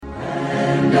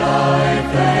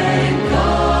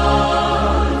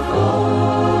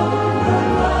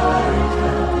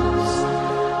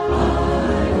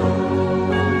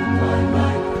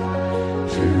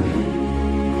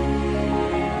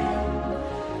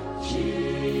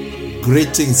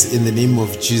Greetings in the name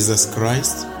of Jesus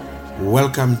Christ.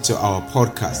 Welcome to our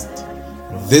podcast.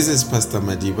 This is Pastor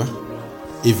Madiba.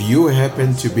 If you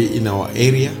happen to be in our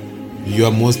area, you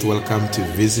are most welcome to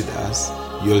visit us.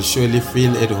 You'll surely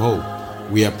feel at home.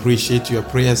 We appreciate your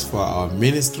prayers for our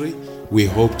ministry. We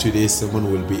hope today's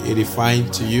sermon will be edifying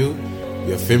to you,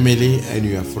 your family, and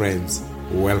your friends.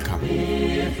 Welcome.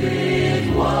 If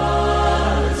it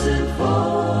wasn't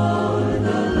for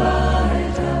the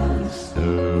lighthouse,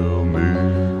 tell me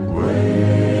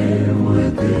where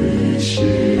would this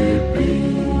ship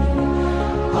be?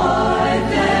 I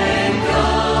thank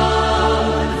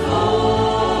God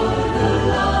for the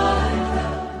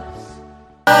lighthouse.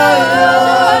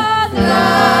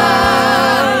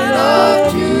 Light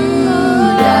of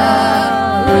Judah,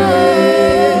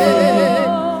 reign,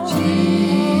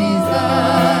 Jesus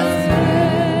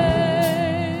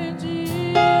reign, Jesus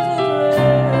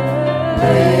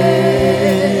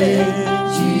reign,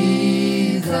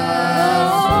 Jesus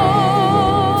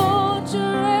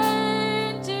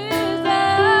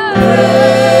reign,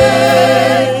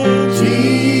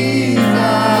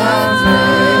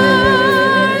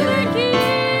 King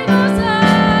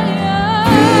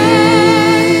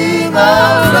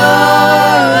of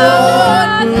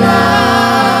Zion,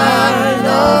 Light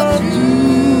of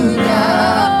Judah,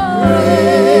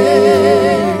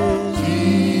 reign,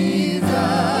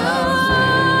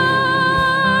 Jesus King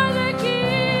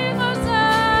of Zion, Light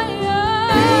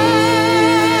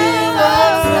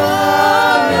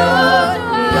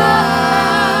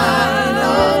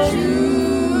of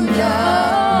Judah,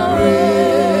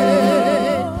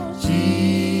 reign,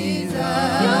 Jesus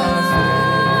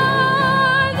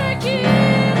the King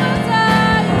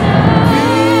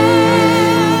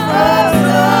of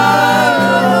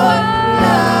Zion,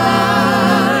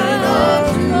 Light of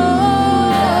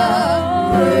Judah,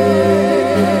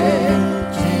 reign,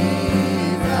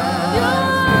 Jesus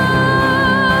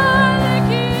the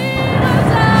King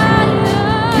of Zion,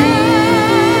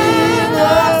 King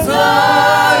of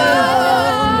Zion,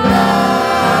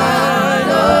 Light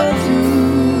of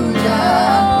Judah,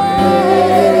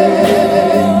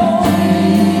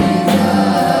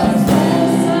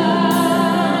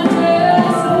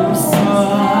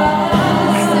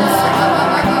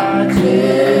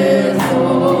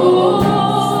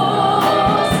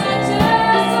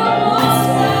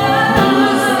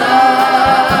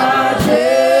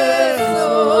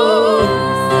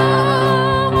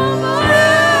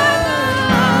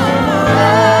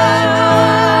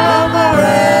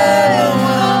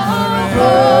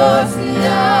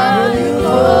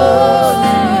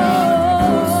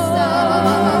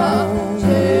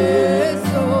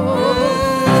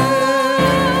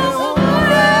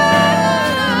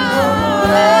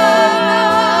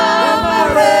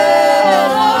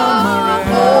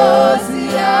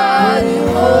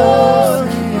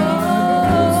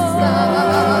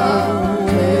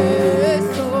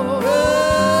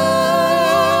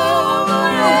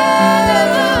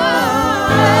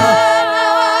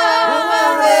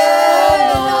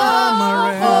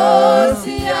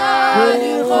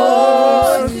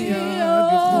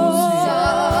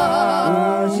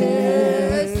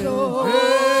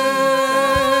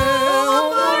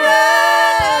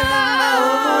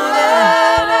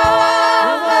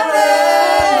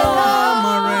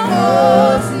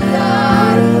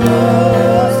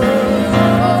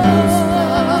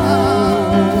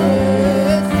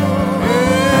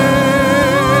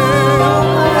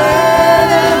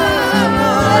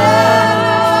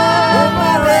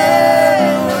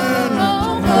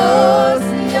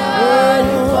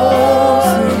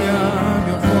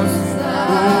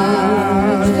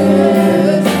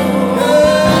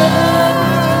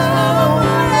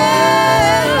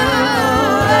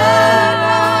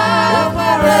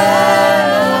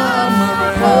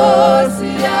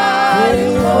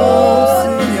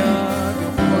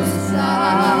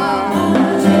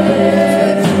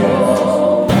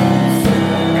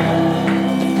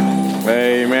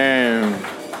 Amen.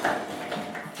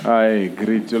 I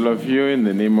greet all of you in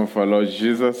the name of our Lord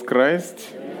Jesus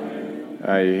Christ.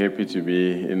 I'm happy to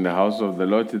be in the house of the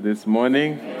Lord this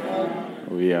morning.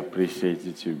 We appreciate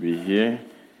you to be here.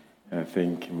 I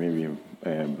think maybe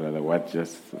Brother Watt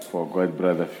just forgot.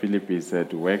 Brother Philip is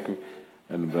at work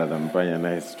and Brother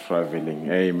Mpanyana is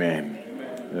traveling. Amen.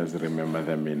 Let's remember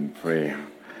them in prayer.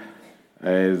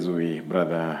 As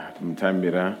Brother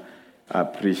Mtambira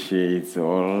appreciates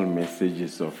all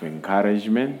messages of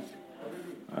encouragement,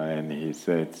 and he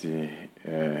said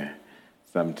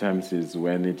sometimes is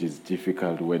when it is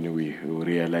difficult when we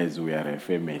realize we are a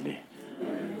family.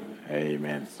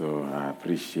 Amen. So I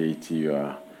appreciate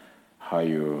how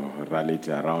you rallied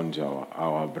around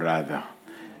our brother.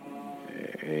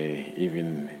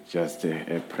 even just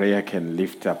a prayer can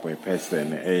lift up a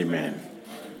person. Amen.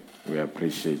 We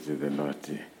appreciate the Lord.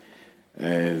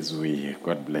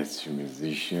 God bless you,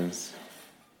 musicians.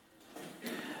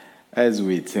 As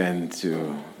we turn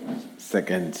to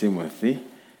 2 Timothy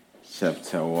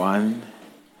chapter 1,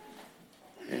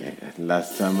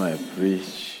 last time I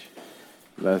preached,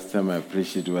 it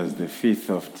was the 5th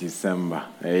of December.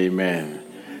 Amen.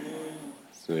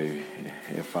 So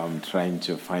if I'm trying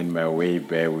to find my way,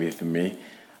 bear with me.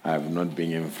 I have not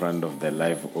been in front of the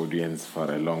live audience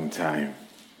for a long time.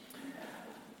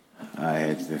 I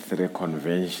had the 3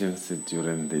 conventions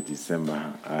during the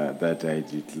December that I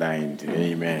declined.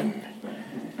 Amen.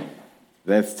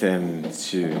 Let's turn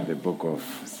to the book of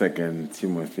 2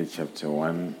 Timothy chapter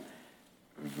 1,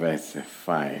 verse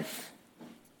 5.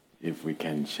 If we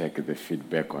can check the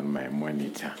feedback on my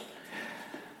monitor.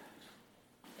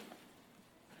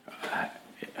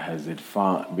 Has it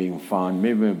been found?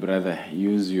 Maybe, brother,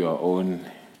 use your own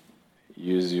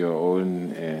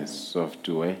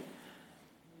software.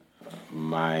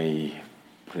 My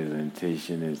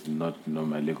presentation is not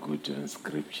normally good on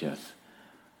scriptures.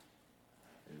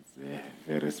 It's a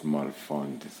very small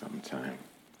font sometimes.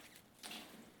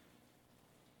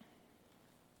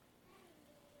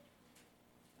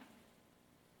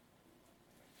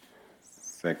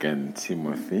 2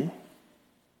 Timothy,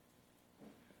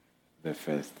 the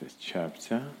first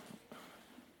chapter,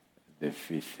 the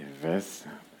 5th verse,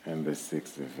 and the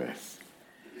 6th verse.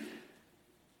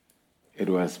 It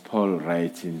was Paul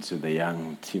writing to the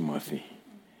young Timothy.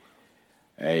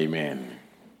 Amen.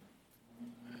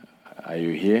 Are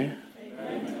you here?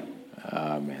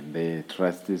 Amen. The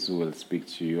trustees will speak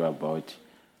to you about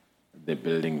the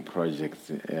building project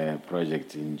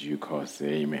in due course.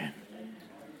 Amen.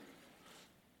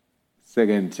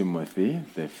 2 Timothy,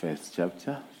 the first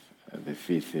chapter, the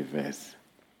 5th verse.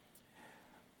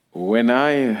 When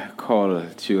I call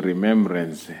to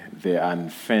remembrance the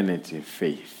unfeigned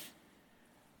faith,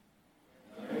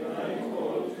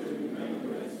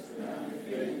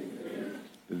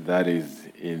 that is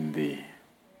in thee,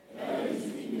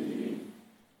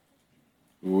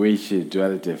 which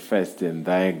dwelt first in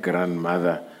thy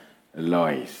grandmother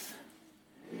Lois,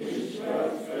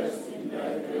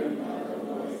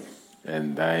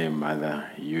 and thy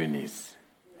mother Eunice.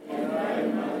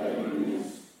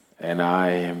 And I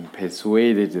am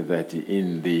persuaded that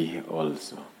in thee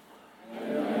also.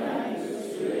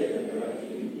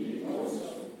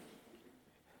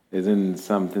 Isn't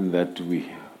something that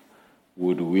we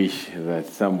would wish that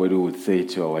somebody would say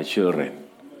to our children?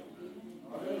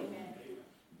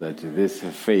 That this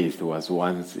faith was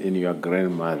once in your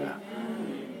grandmother,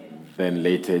 then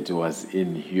later it was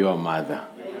in your mother,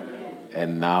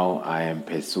 and now I am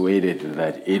persuaded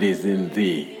that it is in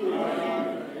thee.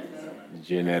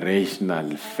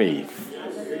 Generational faith.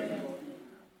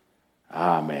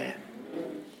 Amen.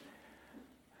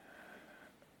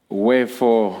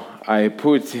 Wherefore I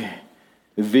put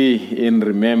thee in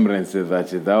remembrance that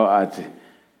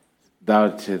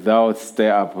thou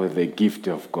stir up the gift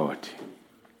of God,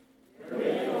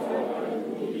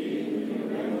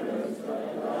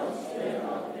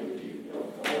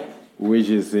 which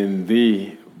is in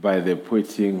thee by the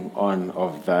putting on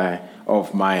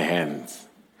of my hands.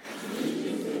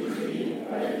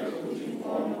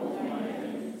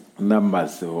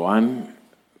 Numbers 1,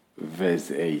 verse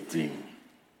 18.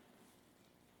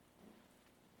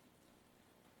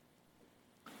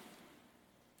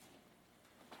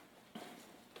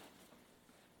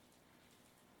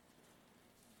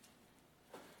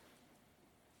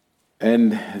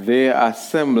 And they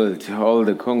assembled all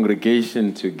the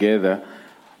congregation together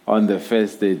on the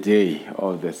first day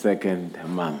of the 2nd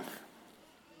month.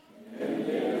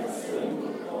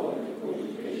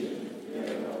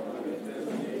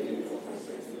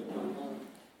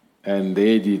 And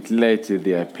they did let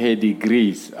their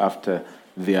pedigrees after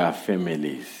their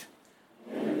families,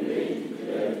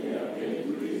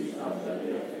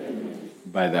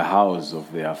 by the house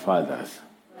of their fathers,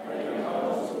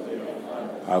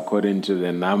 according to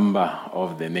the number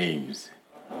of the names,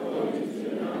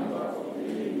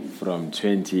 from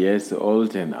 20 years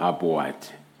old and upward,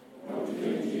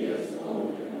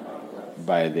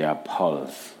 by their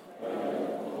pulse.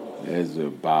 Let's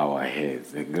bow our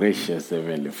heads. Gracious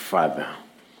Heavenly Father,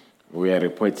 we are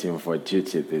reporting for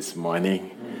duty this morning.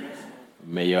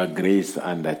 May your grace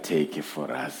undertake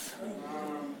for us.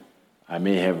 I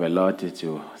may have a lot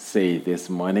to say this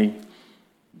morning,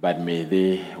 but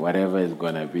may whatever is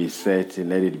going to be said,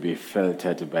 let it be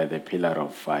filtered by the pillar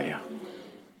of fire.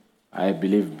 I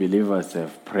believe believers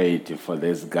have prayed for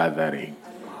this gathering.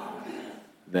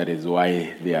 That is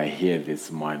why they are here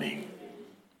this morning.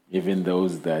 Even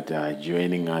those that are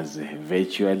joining us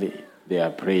virtually, they are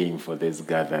praying for this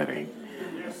gathering.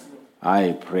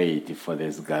 I prayed for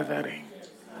this gathering,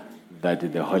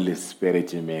 that the Holy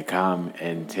Spirit may come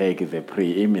and take the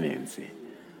preeminence,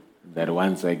 that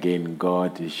once again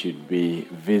God should be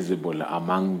visible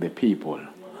among the people,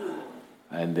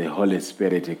 and the Holy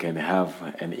Spirit can have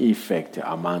an effect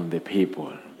among the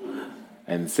people,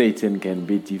 and Satan can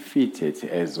be defeated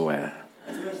as well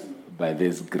by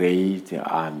this great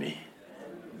army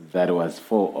that was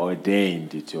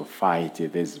foreordained to fight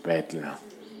this battle.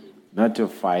 Not to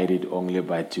fight it only,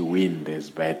 but to win this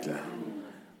battle.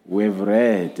 We've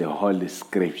read the Holy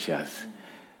Scriptures.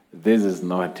 This is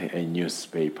not a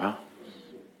newspaper.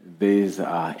 These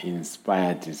are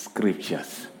inspired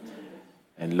scriptures.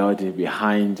 And Lord,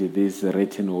 behind these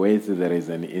written words, there is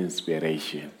an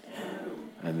inspiration.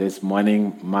 And this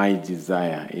morning, my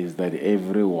desire is that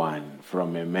everyone,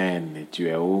 from a man to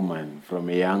a woman, from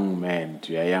a young man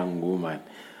to a young woman,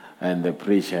 and the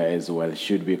preacher as well,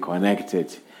 should be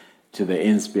connected to the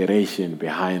inspiration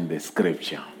behind the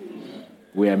scripture.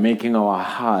 We are making our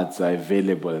hearts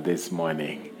available this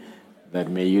morning, that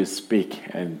may you speak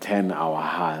and turn our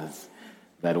hearts,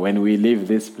 that when we leave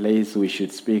this place, we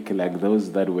should speak like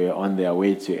those that were on their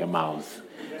way to Emmaus.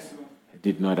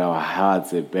 Did not our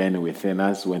hearts burn within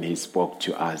us when he spoke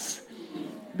to us?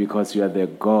 Because you are the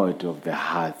God of the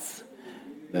hearts.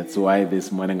 That's why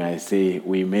this morning I say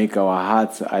we make our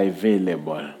hearts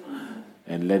available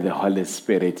and let the Holy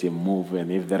Spirit move.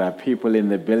 And if there are people in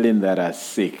the building that are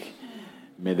sick,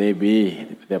 may they be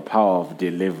the power of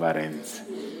deliverance.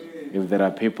 If there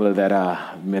are people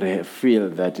that may feel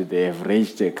that they have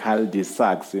reached a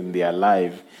cul-de-sac in their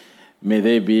life, may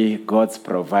they be God's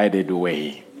provided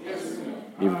way.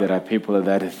 If there are people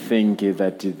that think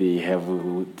that they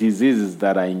have diseases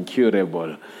that are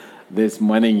incurable, this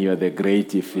morning you are the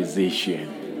great physician.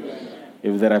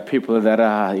 If there are people that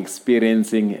are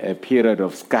experiencing a period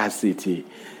of scarcity,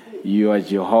 you are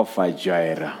Jehovah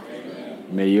Jireh.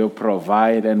 May you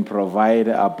provide and provide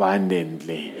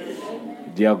abundantly.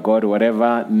 Dear God,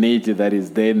 whatever need that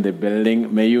is there in the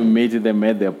building, may you meet them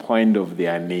at the point of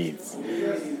their needs.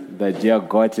 That, dear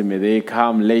God, may they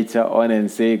come later on and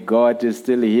say, God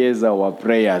still hears our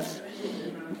prayers,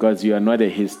 because you are not a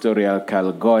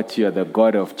historical God, you are the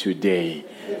God of today.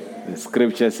 The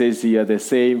scripture says you are the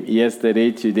same yesterday,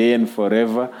 today, and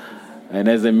forever. And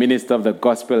as a minister of the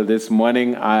gospel this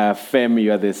morning, I affirm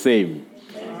you are the same.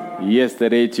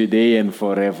 Yesterday, today, and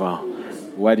forever.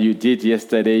 What you did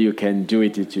yesterday, you can do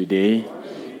it today.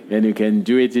 And you can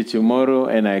do it tomorrow.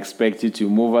 And I expect you to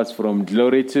move us from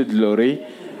glory to glory,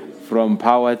 from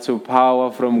power to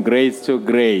power, from grace to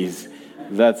grace.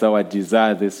 That's our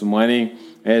desire this morning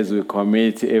as we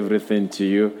commit everything to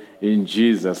you in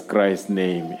Jesus Christ's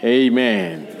name.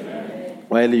 Amen.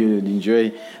 While you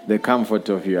enjoy the comfort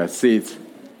of your seats,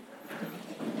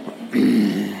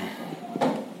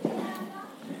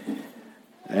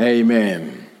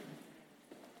 amen.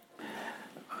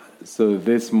 So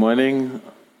this morning,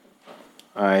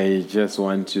 I just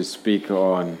want to speak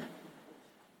on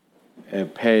a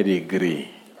pedigree.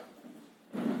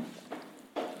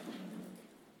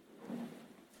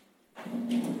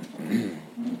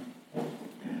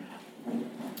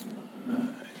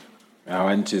 I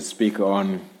want to speak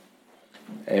on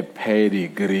a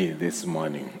pedigree this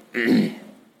morning.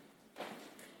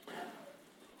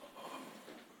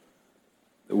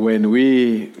 When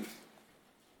we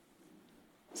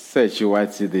search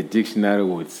what the dictionary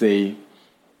would say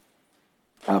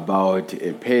about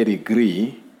a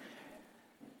pedigree,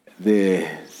 the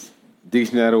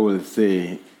dictionary will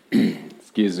say,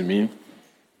 excuse me,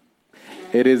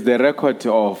 it is the record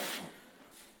of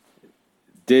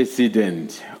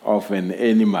descendant of an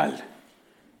animal,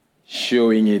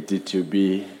 showing it to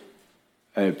be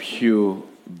a pure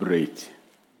breed.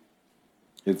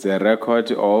 It's a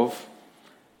record of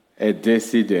a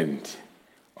descendant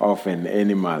of an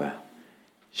animal,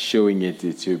 showing it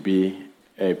to be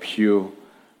a pure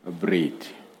breed.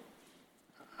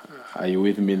 Are you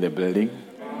with me in the building?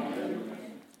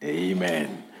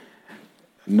 Amen.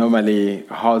 Normally,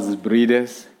 horse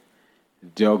breeders,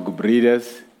 dog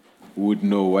breeders would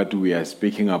know what we are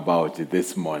speaking about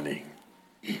this morning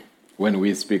when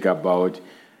we speak about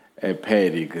a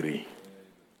pedigree.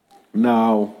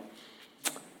 Now,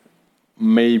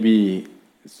 maybe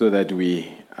so that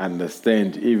we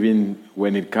understand, even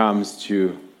when it comes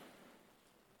to,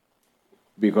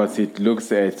 because it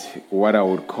looks at what I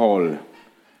would call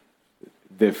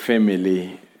the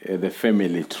family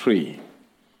tree.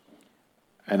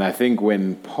 And I think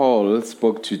when Paul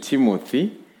spoke to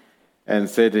Timothy and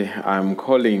said, I'm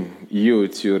calling you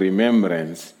to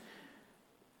remembrance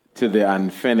to the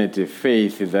unfeigned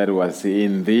faith that was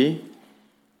in thee,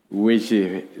 which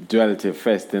dwelt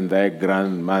first in thy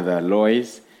grandmother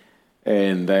Lois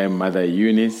and thy mother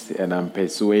Eunice, and I'm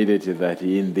persuaded that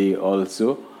in thee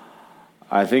also.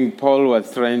 I think Paul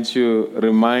was trying to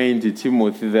remind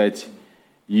Timothy that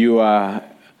you are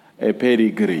a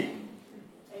pedigree.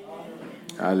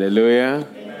 Hallelujah.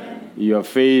 Amen. Your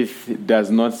faith does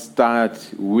not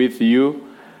start with you.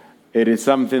 It is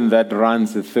something that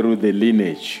runs through the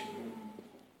lineage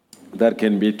that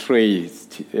can be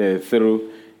traced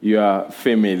through your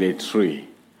family tree.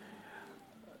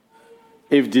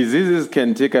 If diseases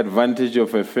can take advantage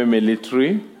of a family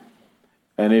tree,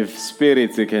 and if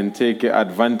spirits can take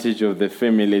advantage of the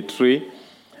family tree,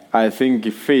 I think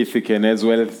faith can as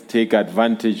well take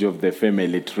advantage of the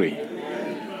family tree.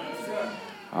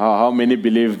 How many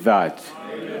believe that?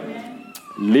 Amen.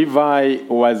 Levi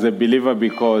was a believer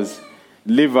because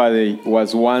Levi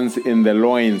was once in the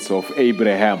loins of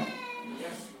Abraham.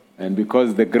 And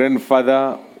because the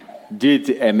grandfather did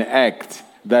an act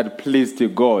that pleased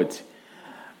God,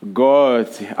 God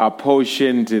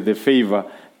apportioned the favor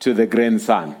to the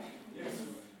grandson.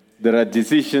 There are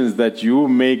decisions that you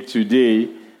make today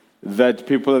that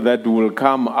people that will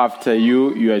come after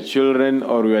you, your children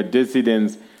or your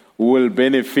descendants, will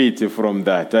benefit from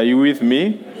that. Are you with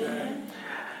me? Yes.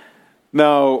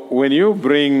 Now, when you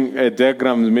bring a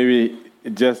diagram, maybe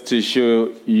just to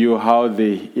show you how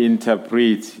they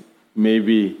interpret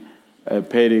maybe a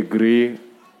pedigree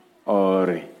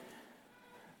or...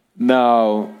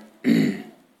 Now,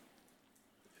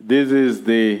 this is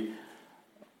the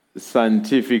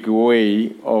scientific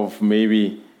way of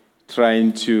maybe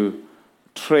trying to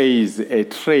trace a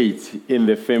trait in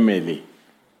the family.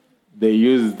 They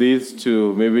use this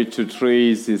to maybe to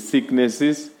trace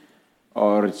sicknesses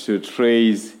or to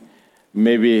trace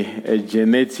maybe a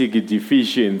genetic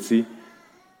deficiency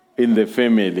in the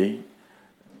family.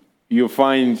 You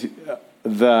find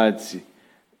that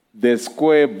the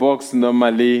square box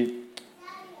normally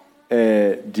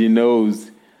denotes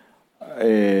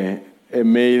a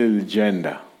male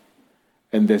gender,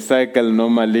 and the circle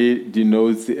normally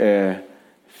denotes a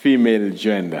female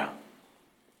gender.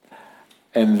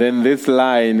 And then this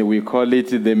line, we call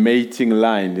it the mating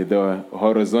line. The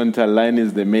horizontal line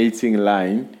is the mating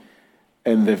line,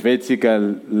 and the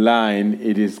vertical line,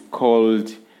 it is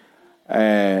called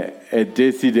a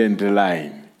descendant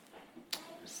line.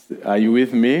 Are you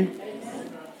with me?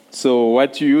 So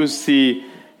what you see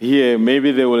here,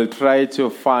 maybe they will try to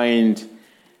find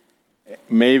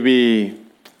maybe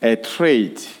a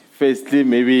trait. Firstly,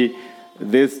 maybe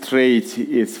this trait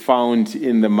is found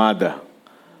in the mother.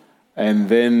 And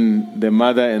then the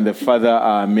mother and the father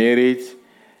are married.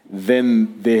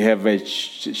 Then they have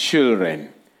children.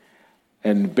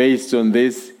 And based on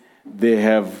this, they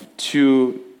have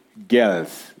 2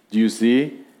 girls. Do you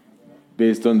see?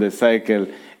 Based on the cycle.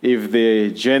 If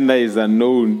the gender is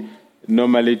unknown,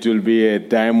 normally it will be a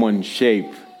diamond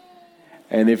shape.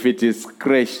 And if it is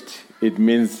crushed, it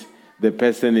means the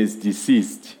person is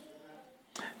deceased.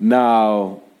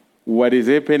 Now, what is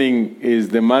happening is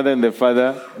the mother and the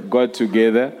father got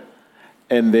together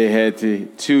and they had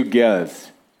 2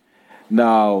 girls.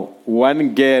 Now,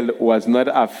 one girl was not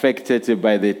affected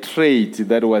by the trait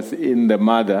that was in the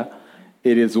mother.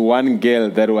 It is one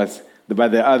girl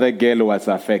but the other girl was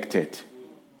affected.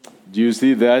 Do you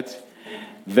see that?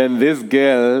 Then this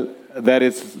girl that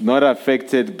is not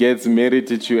affected gets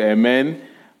married to a man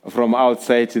from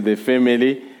outside the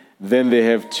family. Then they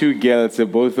have 2 girls,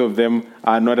 both of them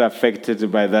are not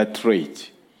affected by that trait.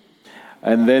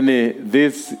 And then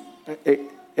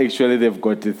actually they've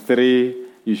got 3,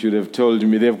 you should have told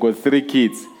me, they've got 3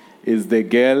 kids. It's the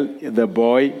girl, the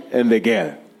boy, and the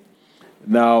girl.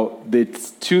 Now,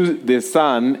 the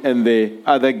son and the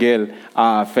other girl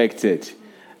are affected.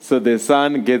 So the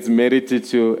son gets married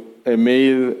to a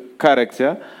male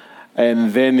character,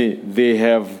 and then they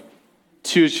have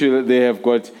 2 children. They have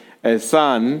got a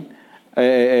son,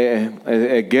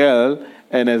 a girl,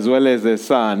 and as well as a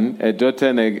son, a daughter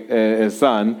and a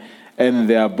son, and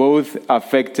they are both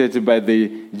affected by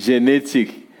the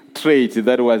genetic trait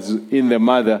that was in the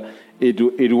mother.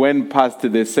 It went past the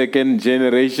 2nd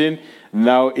generation.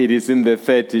 Now it is in the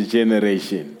 3rd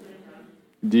generation.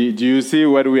 Do you see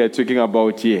what we are talking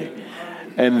about here?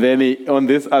 And then on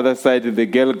this other side, the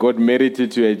girl got married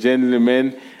to a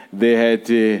gentleman. They had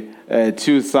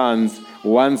 2 sons.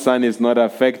 One son is not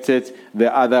affected.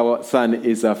 The other son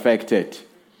is affected.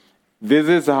 This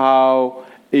is how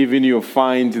even you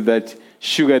find that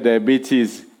sugar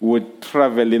diabetes would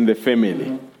travel in the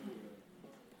family.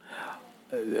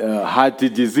 Heart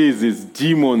diseases,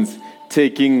 demons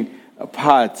taking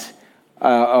part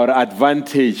or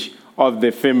advantage of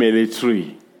the family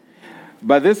tree.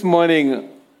 But this morning,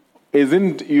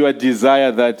 isn't your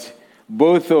desire that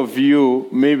both of you,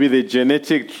 maybe the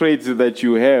genetic traits that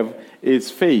you have is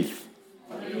faith?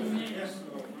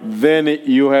 Then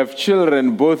you have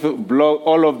children,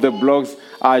 all of the blocks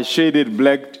are shaded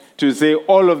black to say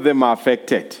all of them are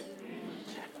affected.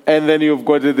 And then you've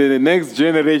got the next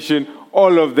generation,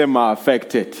 all of them are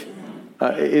affected.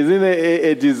 Isn't it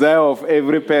a desire of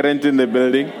every parent in the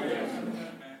building?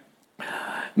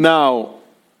 Now,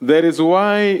 that is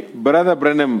why Brother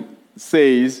Branham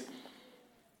says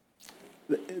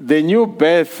the new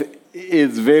birth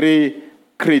is very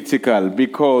critical,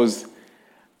 because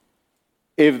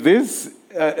if this,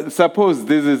 suppose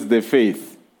this is the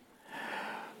faith,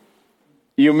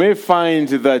 you may find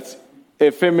that a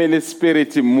family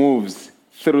spirit moves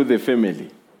through the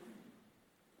family.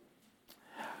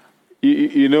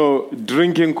 You know,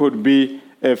 drinking could be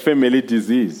a family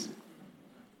disease.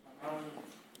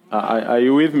 Are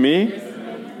you with me?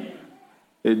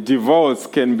 A divorce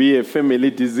can be a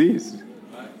family disease.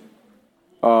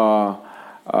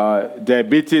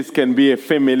 Diabetes can be a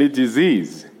family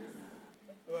disease.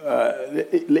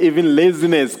 Even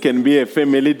laziness can be a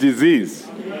family disease.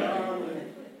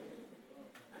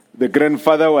 The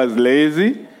grandfather was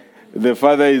lazy. The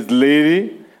father is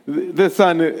lazy.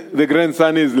 The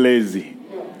grandson is lazy.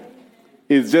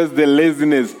 It's just the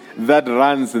laziness that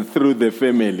runs through the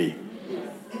family.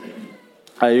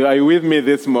 Are you with me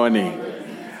this morning?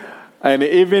 And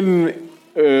even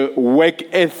work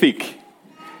ethic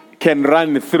can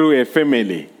run through a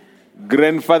family.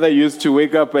 Grandfather used to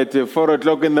wake up at 4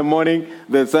 o'clock in the morning.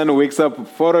 The son wakes up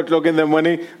 4 o'clock in the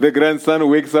morning. The grandson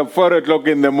wakes up 4 o'clock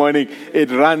in the morning.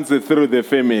 It runs through the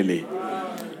family.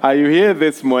 Are you here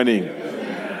this morning?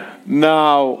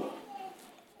 Now,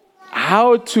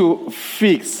 how to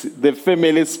fix the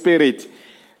family spirit?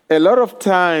 A lot of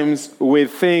times we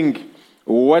think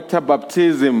water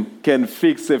baptism can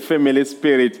fix a family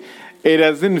spirit. It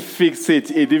doesn't fix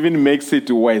it. It even makes it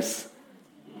worse.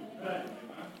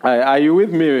 Are you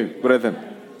with me, brethren?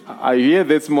 Are you here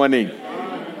this morning?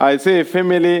 I say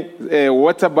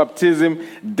water baptism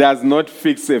does not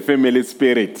fix a family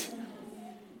spirit.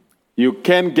 You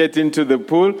can get into the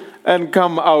pool and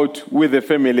come out with a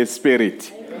family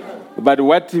spirit. But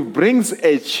what brings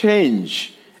a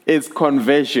change is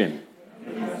conversion.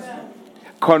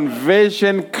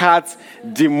 Conversion cuts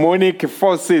demonic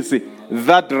forces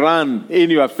that run in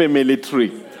your family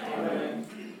tree.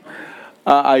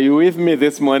 Are you with me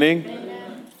this morning?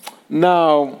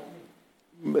 Now,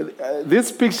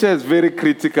 this picture is very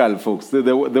critical, folks,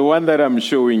 the one that I'm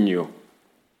showing you.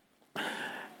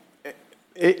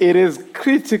 It is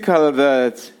critical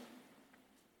that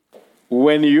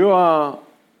when your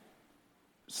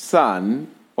son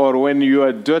or when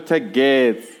your daughter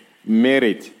gets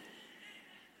married,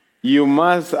 you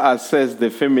must assess the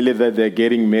family that they're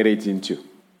getting married into.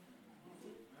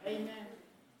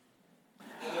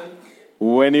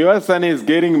 When your son is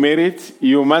getting married,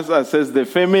 you must assess the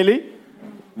family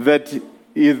that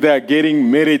they're getting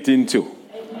married into.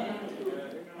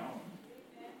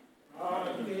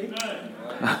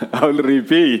 I'll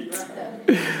repeat.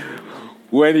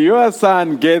 When your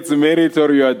son gets married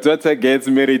or your daughter gets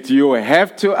married, you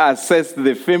have to assess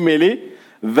the family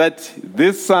that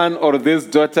this son or this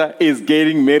daughter is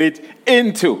getting married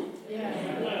into.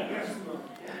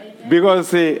 Because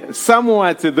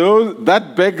somewhat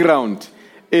that background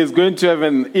is going to have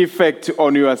an effect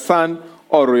on your son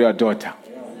or your daughter.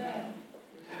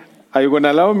 Are you going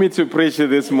to allow me to preach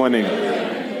this morning?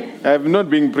 I have not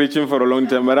been preaching for a long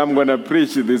time, but I'm going to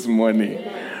preach this morning.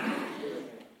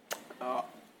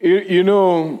 You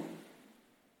know,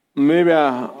 maybe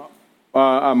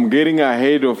I'm getting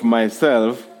ahead of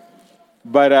myself,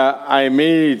 but I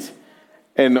made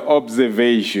an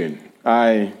observation.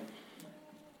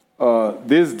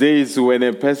 These days, when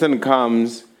a person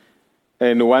comes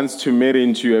and wants to marry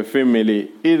into your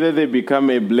family, either they become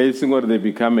a blessing or they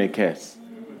become a curse.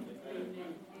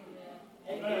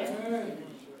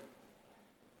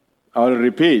 I'll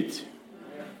repeat.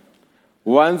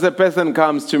 Once a person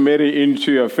comes to marry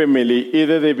into your family,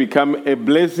 either they become a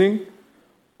blessing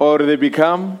or they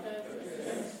become...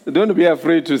 Don't be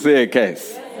afraid to say a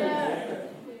curse.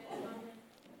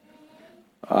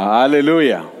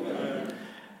 Hallelujah.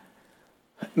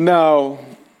 Now,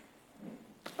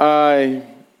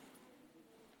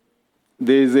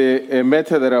 there's a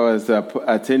matter that I was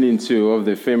attending to of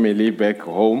the family back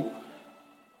home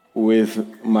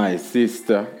with my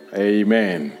sister.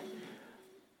 Amen.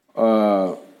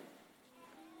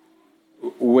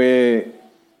 We're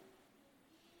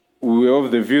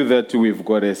of the view that we've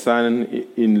got a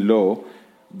son-in-law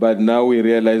but now we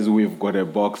realize we've got a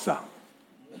boxer.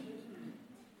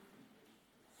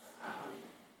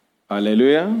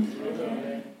 Hallelujah.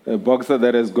 A boxer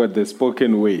that has got the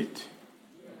spoken word.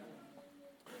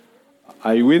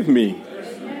 Are you with me?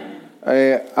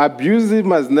 Abuse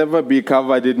must never be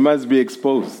covered, it must be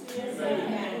exposed.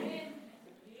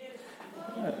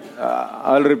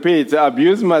 I'll repeat,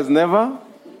 abuse must never,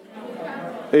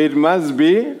 it must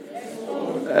be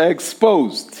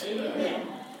exposed.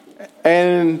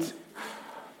 And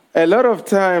a lot of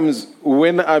times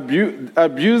when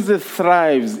abuse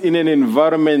thrives in an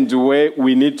environment where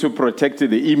we need to protect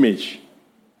the image,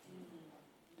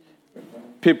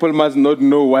 people must not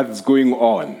know what's going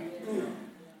on.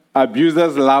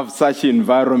 Abusers love such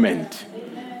environment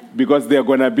because they're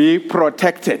going to be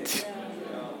protected.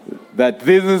 That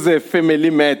this is a family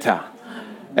matter.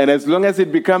 And as long as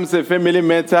it becomes a family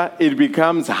matter, it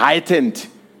becomes heightened.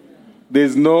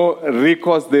 There's no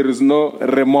recourse, there is no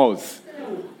remorse.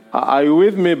 Are you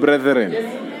with me,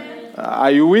 brethren?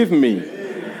 Are you with me?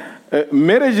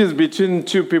 Marriage is between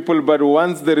two people, but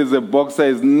once there is a boxer,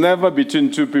 it's never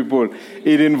between two people.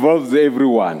 It involves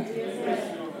everyone.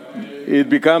 It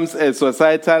becomes a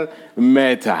societal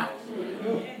matter.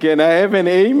 Can I have an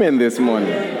amen this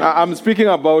morning? I'm speaking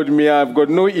about me. I've got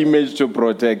no image to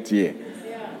protect here.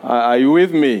 Are you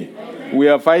with me? We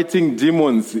are fighting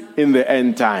demons in the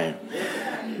end time.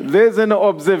 There's an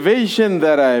observation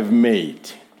that I've made.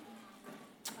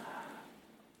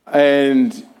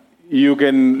 And you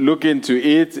can look into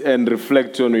it and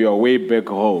reflect on your way back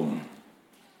home.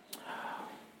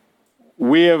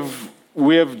 We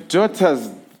have daughters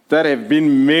that have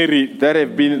been married,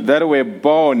 that were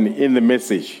born in the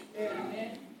message,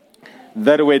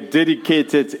 that were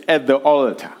dedicated at the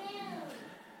altar.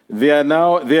 They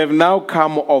have now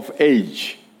come of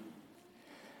age.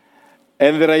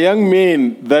 And there are young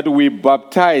men that we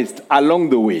baptized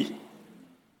along the way.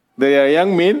 There are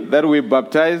young men that we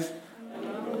baptized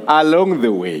along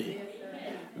the way,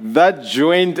 that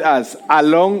joined us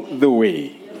along the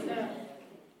way,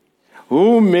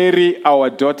 who marry our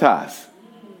daughters.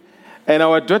 And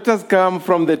our daughters come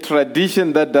from the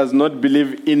tradition that does not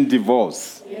believe in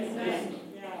divorce.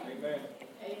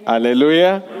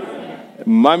 Hallelujah.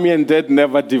 Mommy and dad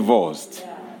never divorced.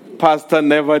 Pastor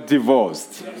never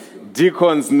divorced.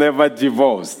 Deacons never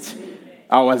divorced.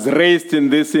 I was raised in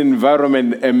this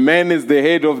environment. A man is the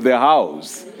head of the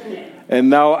house. And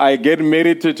now I get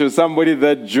married to somebody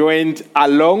that joined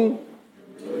along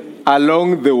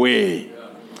the way.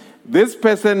 This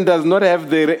person does not have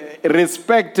the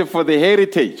respect for the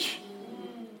heritage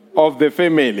of the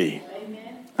family.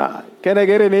 Can I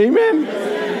get an amen?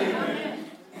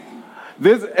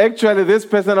 This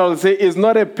person, I will say, is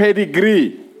not a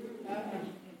pedigree.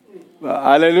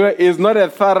 Hallelujah. It's not a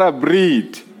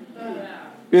thoroughbred.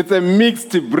 It's a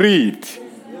mixed breed.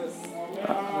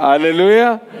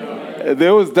 Hallelujah.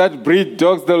 Those that breed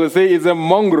dogs, they will say, it's a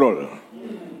mongrel.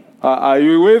 Are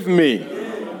you with me?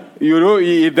 You know,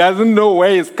 he doesn't know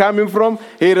where he's coming from.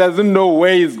 He doesn't know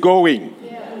where he's going.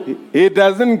 He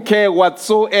doesn't care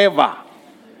whatsoever.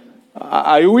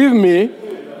 Are you with me?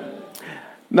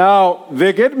 Now,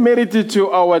 they get married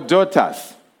to our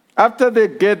daughters. After they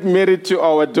get married to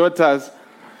our daughters,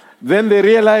 then they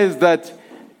realize that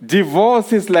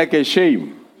divorce is like a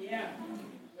shame.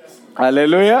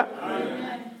 Hallelujah.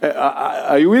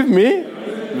 Are you with me?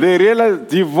 They realize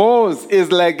divorce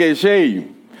is like a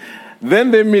shame.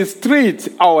 Then they mistreat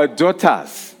our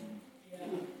daughters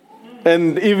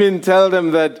and even tell them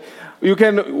that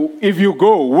if you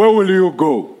go, where will you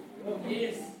go?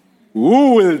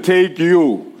 Who will take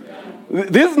you?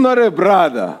 This is not a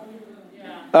brother.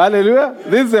 Hallelujah.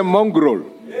 This is a mongrel.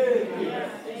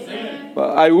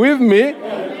 Are you with me?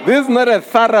 This is not a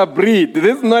thoroughbred.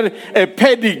 This is not a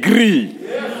pedigree.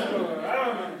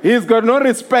 He's got no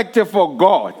respect for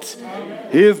God.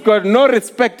 He's got no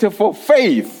respect for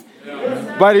faith.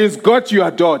 But he's got your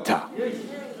daughter.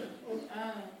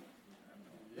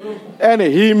 And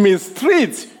he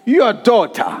mistreats your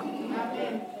daughter.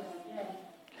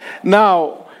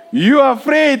 Now, you are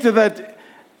afraid that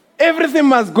everything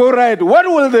must go right. What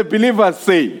will the believers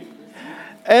say?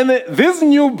 And this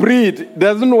new breed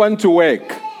doesn't want to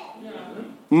work.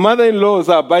 Mother-in-laws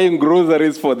are buying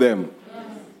groceries for them.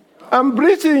 I'm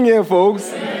preaching here,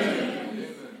 folks.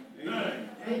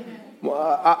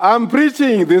 I'm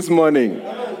preaching this morning.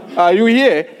 Are you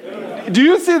here? Do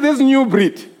you see this new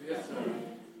breed?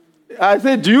 I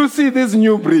said, do you see this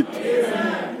new breed?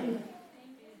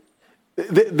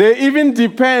 They even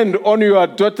depend on your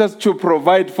daughters to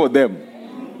provide for them.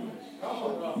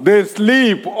 They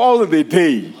sleep all the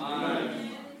day.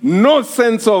 No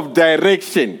sense of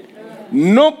direction.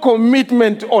 no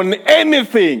commitment on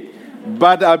anything,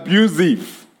 but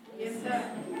abusive.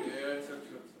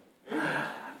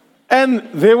 And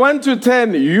they want to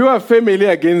turn your family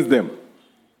against them.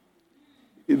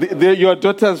 Your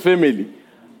daughter's family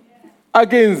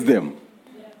against them.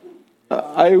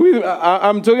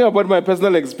 I'm talking about my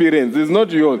personal experience. It's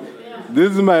not yours.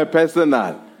 This is my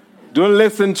personal. Don't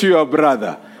listen to your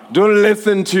brother. Don't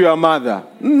listen to your mother.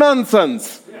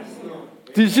 Nonsense.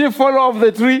 Did she fall off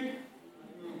the tree?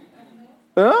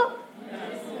 Huh?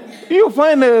 You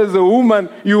find her as a woman,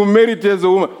 you married her as a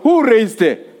woman. Who raised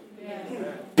her?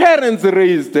 Parents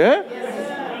raised her.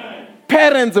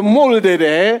 Parents molded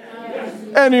her.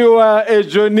 And you are a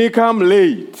Johnny come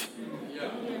late.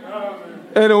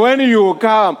 And when you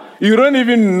come, you don't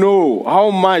even know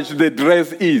how much the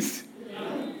dress is.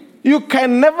 You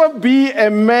can never be a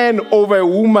man over a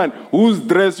woman whose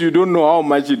dress you don't know how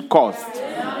much it costs.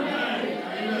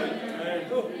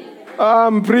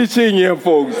 I'm preaching here,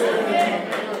 folks.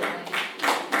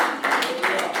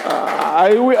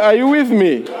 Are you with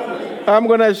me? I'm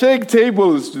going to shake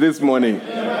tables this morning.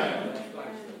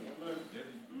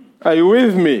 Are you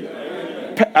with me?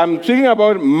 I'm speaking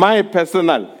about my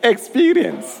personal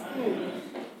experience.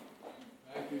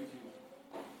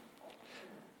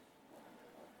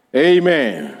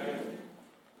 Amen.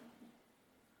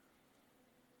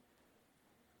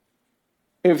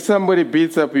 If somebody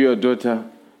beats up your daughter,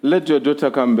 let your daughter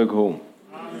come back home.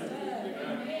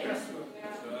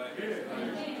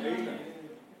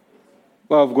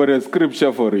 Well, I've got a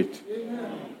scripture for it.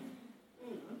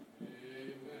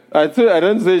 I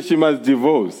don't say she must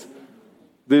divorce.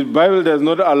 The Bible does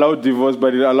not allow divorce,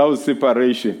 but it allows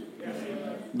separation.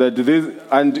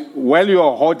 And while you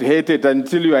are hot-headed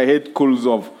until your head cools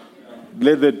off,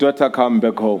 let the daughter come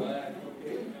back home.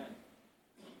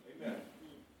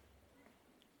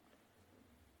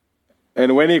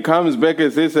 And when he comes back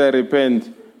and says, I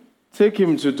repent, take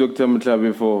him to Dr.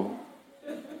 Mtlabe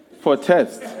for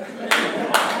test.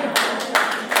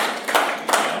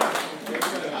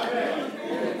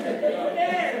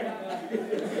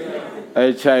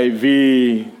 HIV,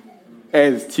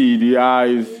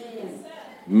 STDIs,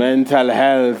 mental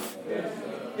health,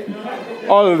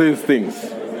 all these things.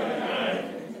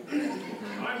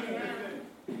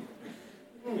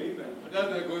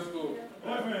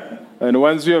 And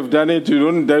once you have done it, you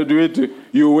don't do it.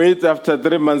 You wait after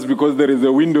 3 months because there is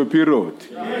a window period.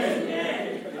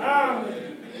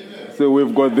 So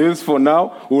we've got this for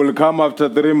now. We'll come after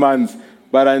 3 months.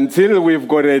 But until we've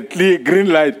got a clear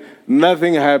green light,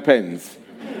 nothing happens.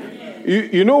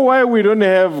 You know why we don't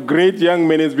have great young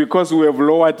men? It's because we have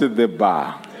lowered the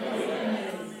bar.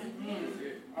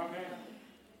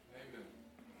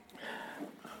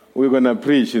 We're going to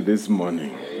preach this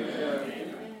morning.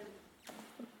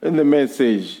 In the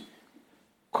message,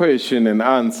 question and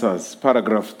answers,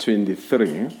 paragraph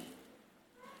 23.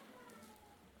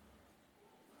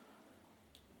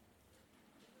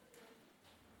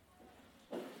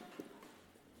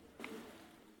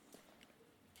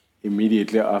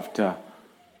 Immediately after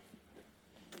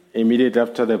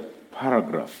the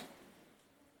paragraph,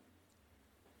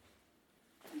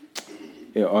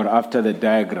 or after the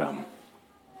diagram.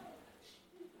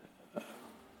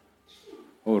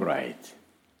 All right.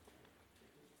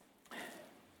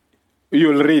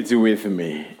 You'll read with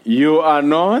me. You are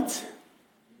not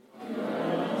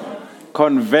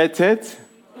converted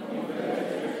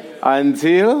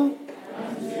until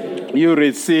you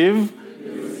receive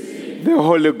the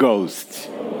Holy Ghost.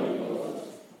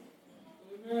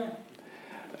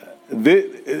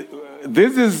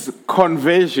 This is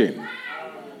conversion.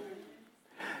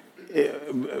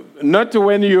 Not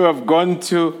when you have gone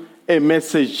to a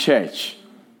message church.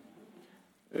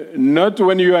 Not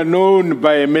when you are known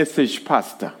by a message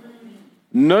pastor.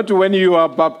 Not when you are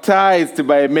baptized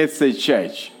by a message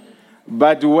church.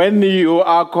 But when you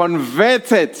are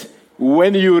converted,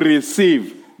 when you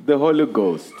receive the Holy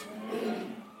Ghost.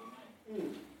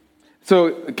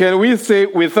 So can we say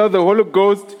without the Holy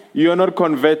Ghost, you are not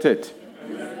converted?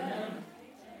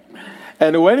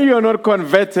 And when you are not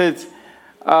converted,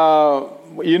 a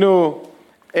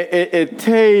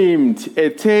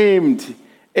tamed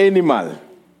animal,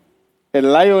 a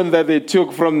lion that they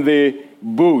took from the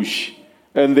bush,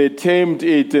 and they tamed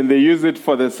it and they use it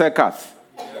for the circus.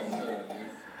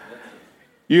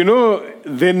 You know,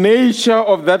 the nature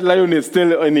of that lion is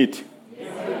still in it.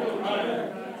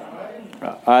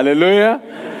 Hallelujah.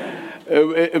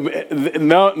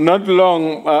 Not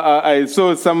long, I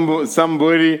saw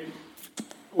somebody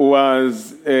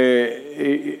was,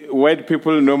 white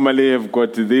people normally have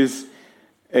got these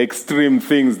extreme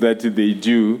things that they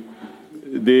do.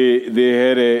 They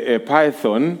had a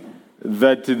python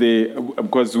that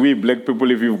because we black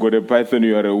people, if you've got a python,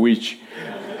 you are a witch.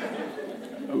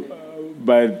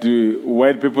 But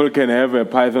white people can have a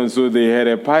python, so they had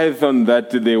a python that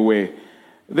they were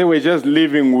just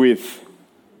living with.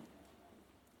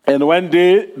 And one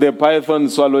day, the python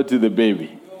swallowed the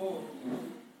baby.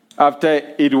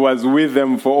 After it was with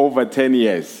them for over 10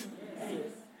 years.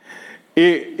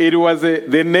 It was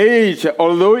the nature,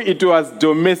 although it was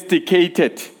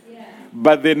domesticated,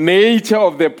 but the nature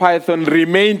of the python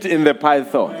remained in the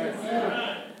python.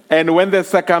 And when the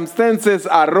circumstances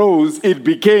arose, it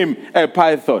became a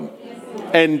python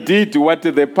and did what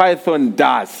the python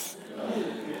does.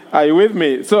 Are you with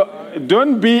me? So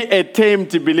don't be a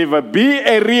tamed believer. Be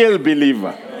a real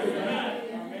believer.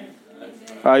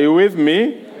 Are you with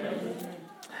me?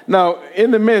 Now,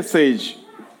 in the message,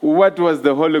 what was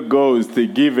the Holy Ghost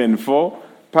given for?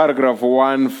 Paragraph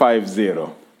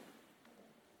 150.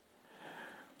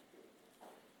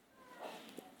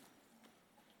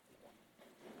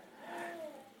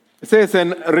 It says,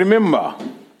 and remember,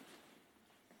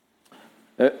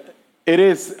 it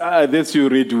is this you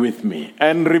read with me.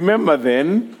 And remember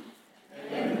then,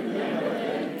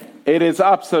 it is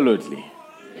absolutely.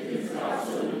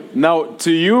 Now,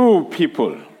 to you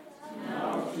people,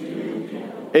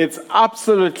 it's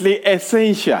absolutely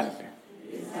essential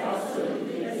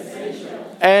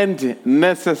and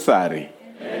necessary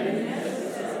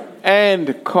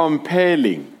and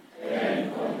compelling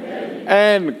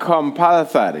and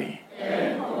compulsory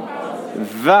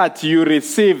that you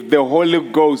receive the Holy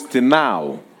Ghost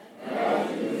now.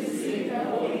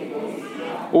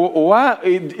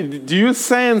 Do you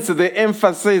sense the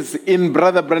emphasis in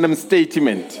Brother Branham's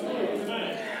statement?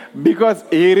 Because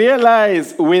he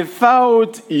realized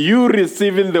without you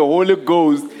receiving the Holy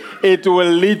Ghost, it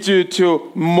will lead you to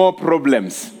more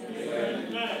problems.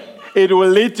 It will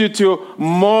lead you to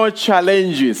more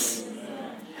challenges.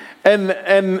 And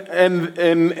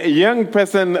a young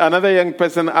person, another young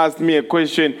person asked me a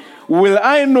question, will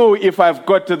I know if I've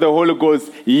got the Holy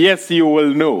Ghost? Yes, you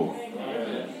will know.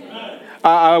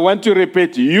 I want to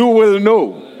repeat, you will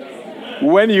know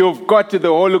when you've got the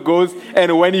Holy Ghost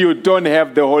and when you don't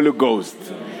have the Holy Ghost.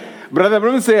 Brother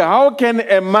Branham said, how can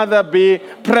a mother be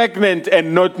pregnant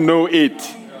and not know it?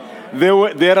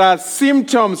 There are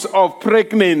symptoms of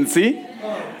pregnancy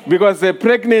because the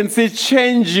pregnancy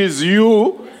changes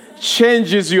you,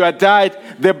 changes your diet.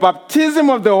 The baptism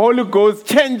of the Holy Ghost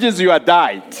changes your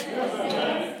diet.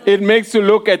 It makes you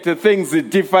look at the things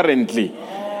differently.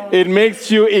 It makes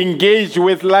you engage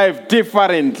with life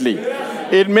differently.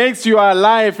 It makes your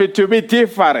life to be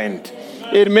different.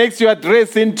 It makes your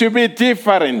dressing to be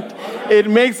different. It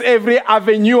makes every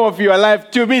avenue of your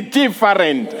life to be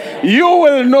different. You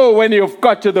will know when you've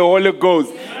got to the Holy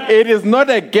Ghost. It is not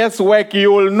a guesswork.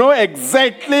 You will know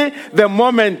exactly the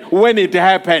moment when it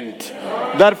happened.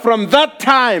 That from that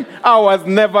time, I was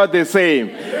never the same.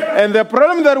 And the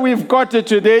problem that we've got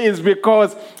today is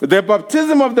because the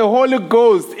baptism of the Holy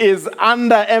Ghost is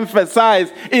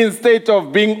underemphasized instead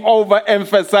of being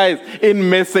overemphasized in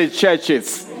message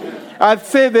churches. I'd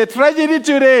say the tragedy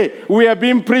today, we are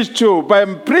being preached to by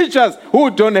preachers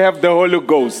who don't have the Holy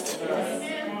Ghost.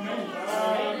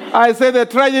 I say the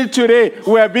tragedy today,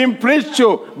 we are being preached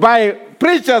to by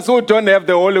preachers who don't have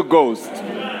the Holy Ghost.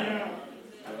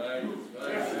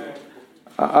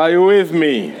 Are you with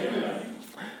me?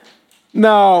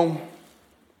 Now,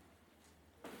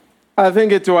 I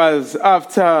think it was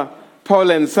after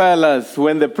Paul and Silas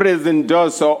when the prison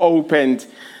doors are opened.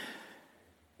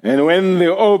 And when they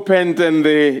opened and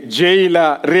the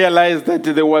jailer realized that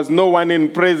there was no one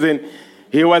in prison,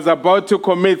 he was about to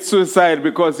commit suicide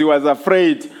because he was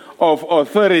afraid of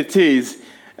authorities.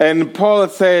 And Paul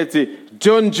said,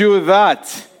 don't do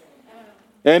that.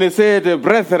 And he said,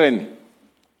 brethren,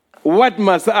 what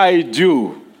must I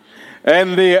do?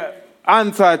 And they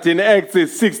answered in Acts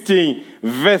 16,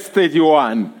 verse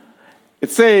 31.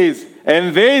 It says,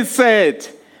 and they said,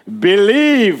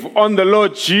 believe on the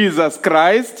Lord Jesus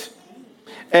Christ,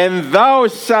 and thou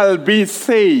shalt be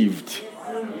saved,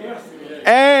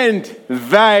 and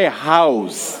thy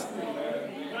house.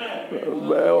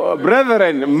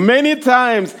 Brethren, many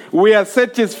times we are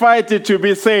satisfied to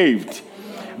be saved.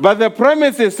 But the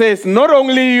promise says, not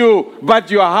only you,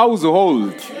 but your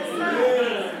household.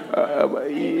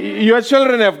 Your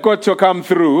children have got to come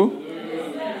through.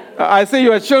 I say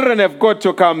your children have got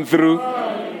to come through.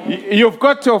 You've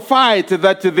got to fight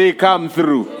that they come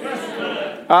through.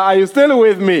 Are you still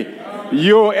with me?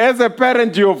 You, as a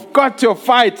parent, you've got to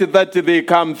fight that they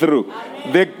come through.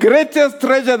 The greatest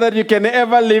treasure that you can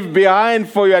ever leave behind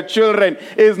for your children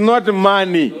is not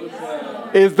money.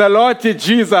 It's the Lord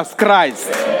Jesus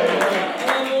Christ.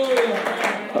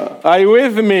 Are you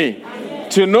with me?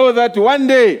 To know that one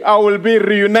day I will be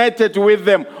reunited with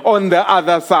them on the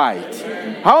other side.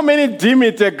 How many deem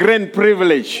it a great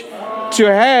privilege to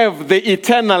have the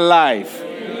eternal life?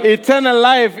 Eternal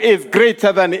life is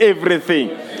greater than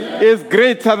everything. It's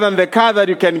greater than the car that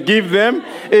you can give them.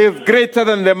 It's greater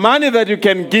than the money that you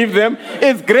can give them.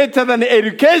 It's greater than the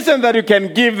education that you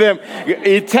can give them.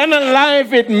 Eternal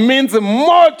life, it means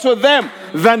more to them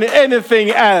than anything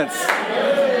else.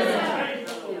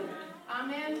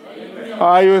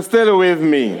 Are you still with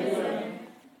me?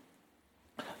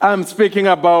 I'm speaking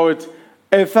about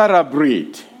a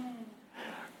thoroughbred.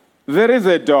 There is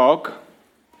a dog.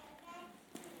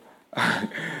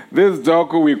 This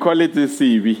dog, we call it a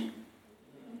Sibi.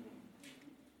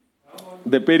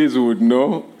 The parents would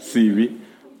know Sibi.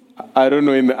 I don't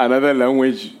know in another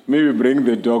language. Maybe bring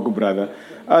the dog, brother.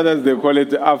 Others, they call it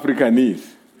Afrikanese.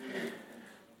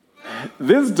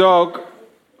 This dog,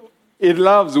 it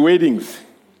loves weddings.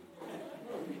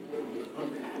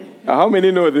 How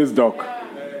many know this dog?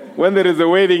 When there is a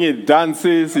wedding, it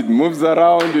dances, it moves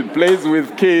around, it plays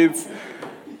with kids.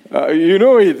 You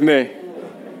know it, ne?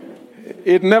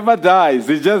 It never dies,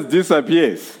 it just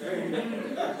disappears.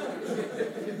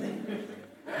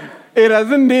 It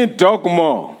doesn't need talk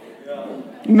more.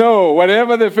 No,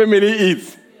 whatever the family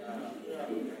eats,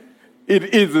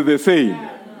 it is the same.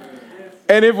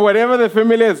 And if whatever the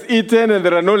family has eaten and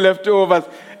there are no leftovers,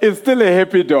 it's still a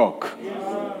happy dog.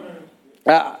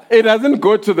 It doesn't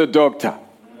go to the doctor.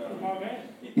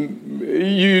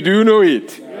 You do know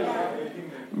it.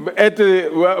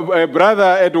 A brother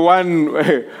at one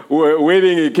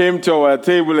wedding, he came to our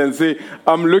table and said,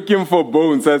 I'm looking for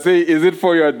bones. I say, is it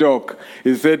for your dog?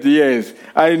 He said, yes.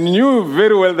 I knew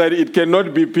very well that it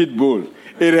cannot be pit bull.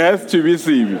 It has to be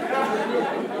Sibi.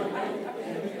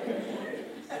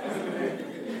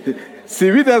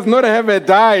 Sibi does not have a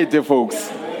diet,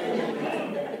 folks.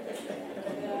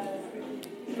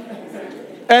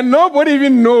 And nobody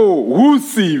even know who's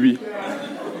Sibi.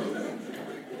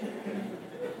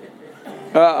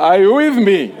 Are you with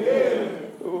me?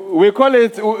 We call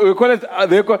it,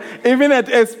 even at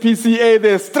SPCA,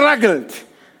 they struggled.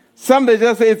 Some they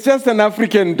just say, it's just an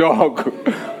African dog.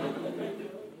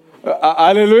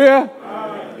 Hallelujah.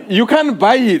 You can't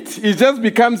buy it. It just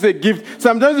becomes a gift.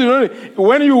 Sometimes, you know,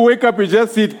 when you wake up, you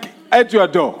just sit at your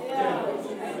door.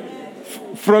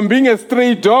 From being a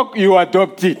stray dog, you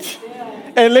adopt it.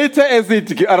 And later, as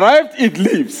it arrived, it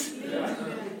leaves.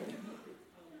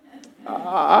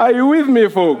 Are you with me,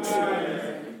 folks?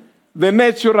 The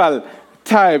natural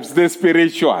types, the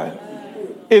spiritual.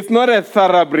 It's not a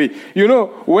thoroughbred. You know,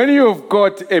 when you've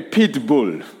got a pit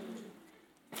bull,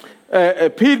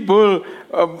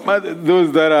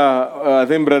 those that are, I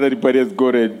think Brother Ripari has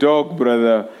got a dog,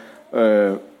 Brother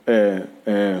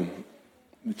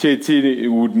Chetini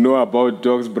would know about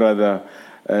dogs, Brother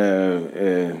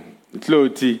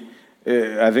Tloti.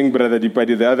 I think Brother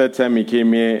Dipati, the other time he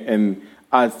came here and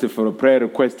asked for a prayer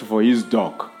request for his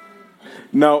dog.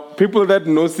 Now, people that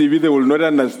know CV, they will not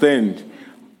understand.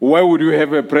 Why would you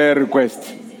have a prayer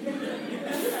request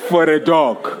for a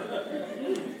dog?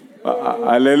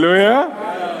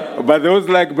 Hallelujah. But those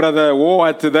like Brother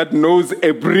Wowat that knows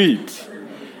a breed,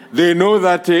 they know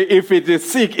that if it is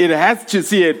sick, it has to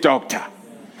see a doctor.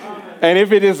 And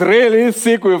if it is really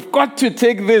sick, we've got to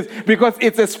take this because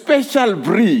it's a special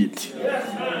breed.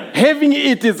 Having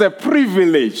it is a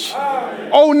privilege.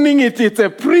 Owning it, it's a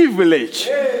privilege.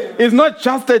 It's not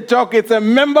just a dog, it's a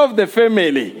member of the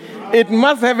family. It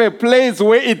must have a place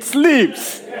where it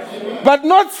sleeps, but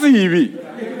not CV.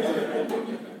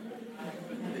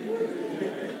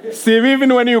 CV,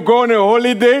 even when you go on a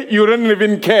holiday, you don't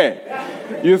even care.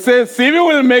 You say, CV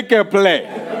will make a play.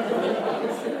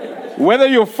 Whether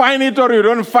you find it or you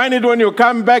don't find it, when you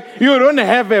come back, you don't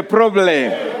have a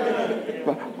problem.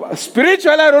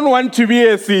 Spiritually, I don't want to be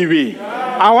a CV.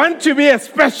 I want to be a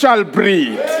special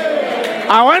breed.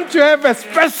 I want to have a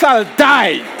special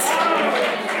diet.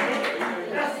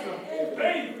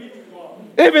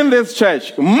 Even this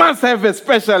church must have a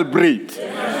special breed.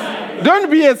 Don't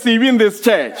be a CV in this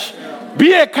church.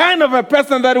 Be a kind of a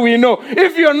person that we know.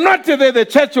 If you're not there, the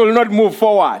church will not move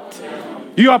forward.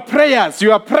 Your prayers,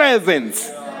 your presence.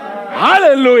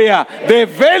 Hallelujah. The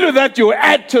value that you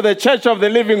add to the church of the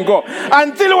living God.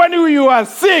 Until when you are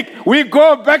sick, we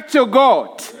go back to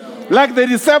God. Like the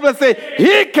disciples say,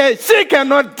 she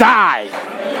cannot die.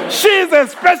 She is a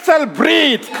special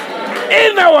breed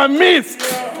in our midst.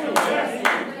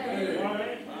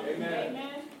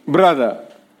 Brother,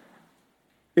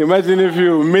 imagine if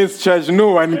you miss church,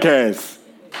 no one cares.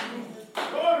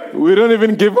 We don't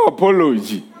even give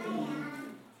apology.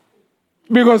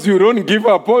 Because you don't give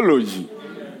apology.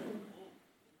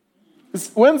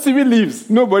 When CB leaves,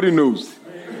 nobody knows.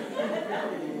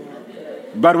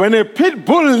 But when a pit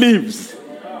bull leaves,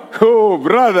 oh,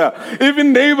 brother,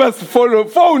 even neighbors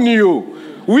phone you.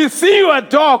 We see your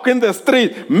dog in the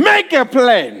street. Make a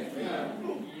plan.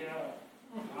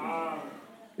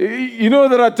 You know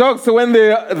there are dogs, when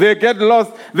they get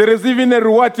lost, there is even a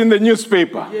reward in the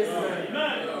newspaper.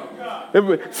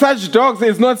 Such dogs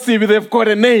is not CB, they've got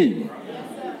a name.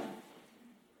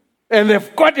 And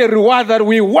they've got a reward that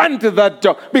we want that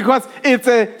dog because it's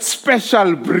a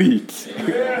special breed.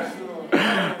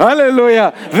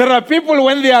 Hallelujah. There are people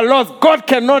when they are lost, God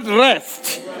cannot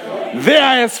rest. They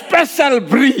are a special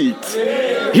breed.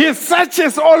 He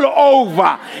searches all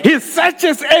over. He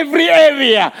searches every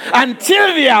area until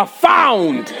they are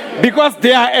found because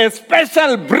they are a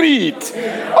special breed.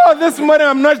 Oh, this morning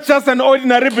I'm not just an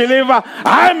ordinary believer.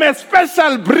 I'm a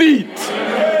special breed.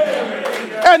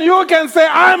 And you can say,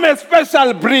 I'm a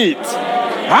special breed.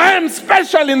 I am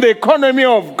special in the economy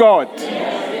of God.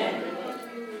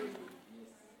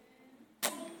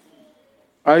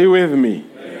 Are you with me?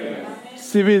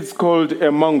 CB is called a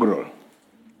mongrel.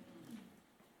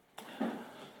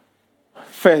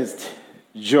 1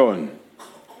 John,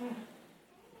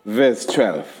 verse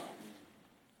 12.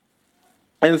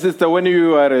 And sister, when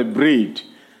you are a breed,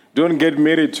 don't get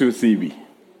married to CB.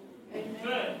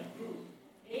 Amen.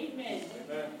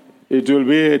 It will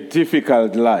be a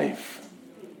difficult life.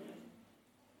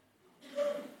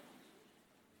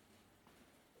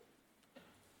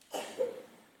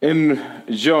 In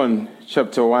John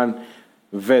chapter 1,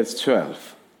 verse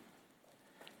 12,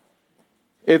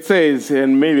 it says,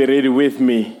 and maybe read it with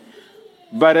me,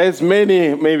 but as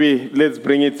many, maybe let's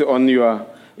bring it on your,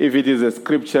 if it is a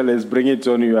scripture, let's bring it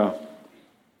on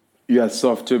your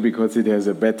software because it has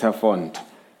a better font.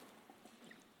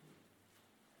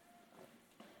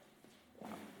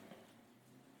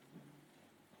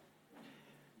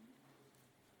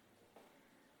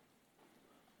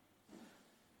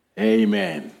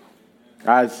 Amen.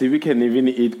 See, we can even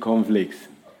eat cornflakes.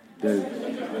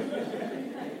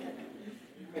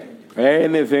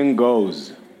 Anything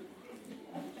goes.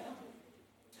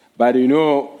 But you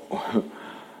know,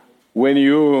 when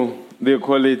they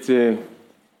call it,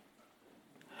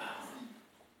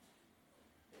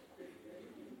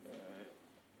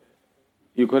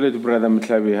 you call it, Brother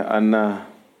Mtlabi,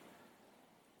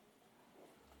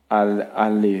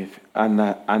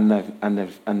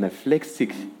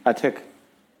 anaphylaxis attack.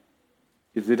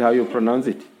 Is it how you pronounce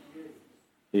it?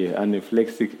 Yeah,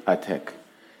 anaphylaxis attack.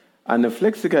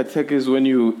 Anaphylaxis attack is when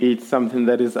you eat something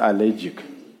that is allergic.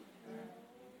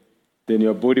 Then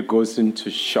your body goes into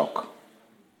shock.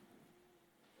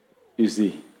 You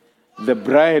see, the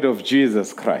bride of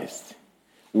Jesus Christ,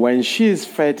 when she is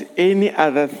fed any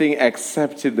other thing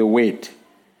except the weight,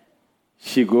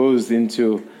 she goes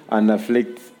into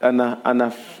anaphylaxis.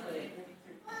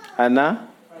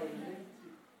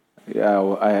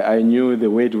 Yeah, I knew the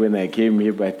word when I came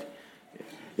here, but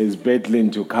it's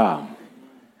battling to come.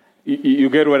 You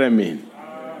get what I mean?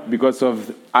 Because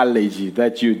of allergy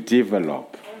that you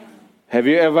develop. Have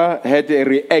you ever had a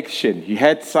reaction? You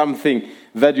had something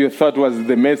that you thought was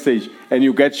the message and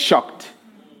you get shocked.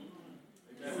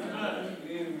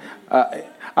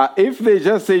 If they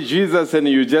just say Jesus and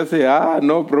you just say,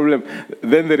 no problem,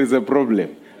 then there is a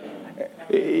problem.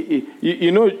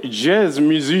 You know, jazz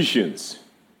musicians,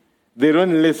 they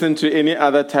don't listen to any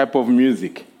other type of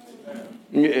music.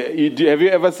 Have you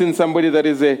ever seen somebody that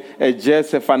is a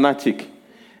jazz fanatic?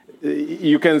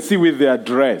 You can see with their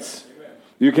dress.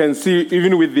 You can see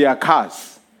even with their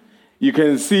cars. You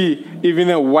can see even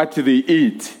what they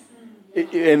eat.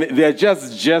 And they're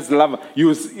just jazz lovers.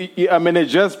 I mean, a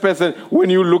jazz person, when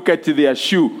you look at their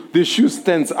shoe, the shoe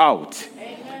stands out.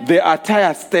 Amen. The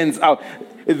attire stands out.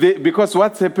 Because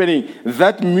what's happening,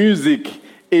 that music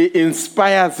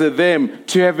inspires them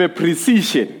to have a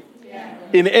precision. Yeah.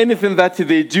 In anything that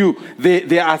they do,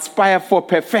 they aspire for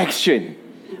perfection.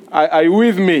 Are you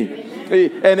with me?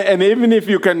 And even if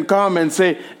you can come and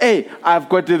say, hey, I've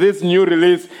got this new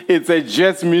release, it's a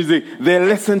jazz music, they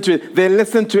listen to it. They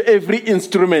listen to every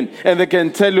instrument and they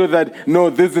can tell you that, no,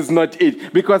 this is not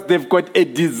it. Because they've got a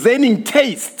discerning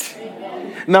taste.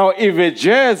 Now, if a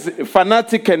jazz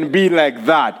fanatic can be like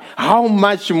that, how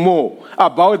much more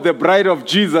about the bride of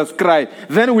Jesus Christ?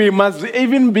 Then we must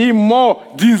even be more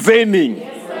discerning.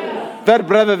 Yes, that,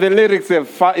 brother, the lyrics,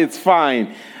 it's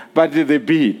fine, but the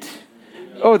beat.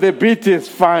 Oh, the beat is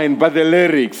fine, but the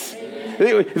lyrics.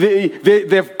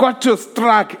 They've got to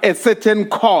strike a certain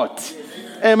chord.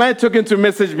 Am I talking to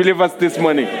message believers this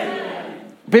morning?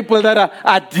 People that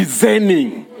are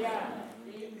discerning.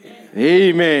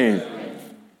 Amen.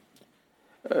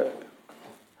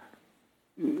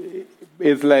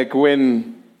 It's like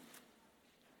when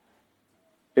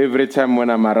every time when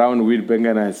I'm around Witbank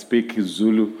and I speak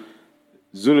Zulu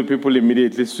people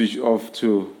immediately switch off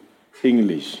to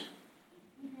English.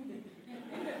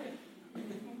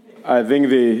 I think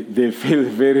they feel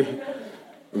very,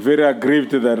 very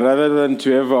aggrieved that rather than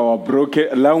to have our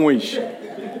broken language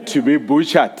to be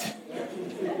butchered,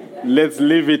 let's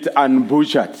leave it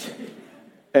unbutchered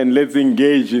and let's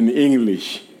engage in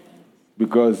English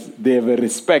because they have a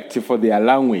respect for their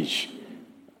language.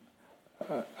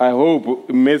 I hope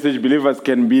message believers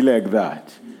can be like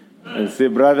that and say,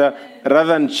 brother,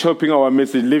 rather than chopping our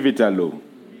message, leave it alone.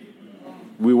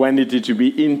 We want it to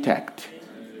be intact.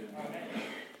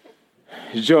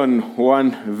 John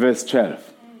 1 verse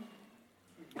 12.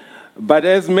 But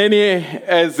as many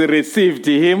as received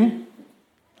him,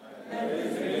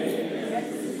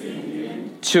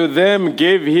 to them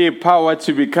gave he power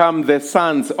to become the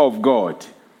sons of God.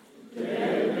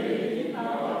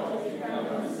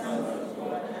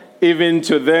 Even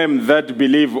to them that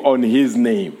believe on his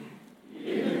name.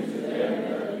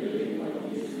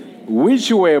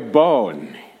 Which were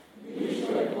born,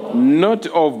 not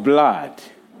of blood,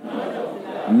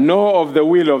 nor of the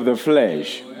will of the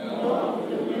flesh,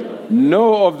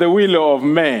 nor of the will of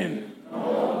man,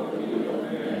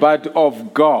 but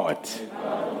of God.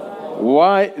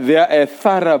 Why? They are a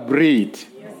thorough breed.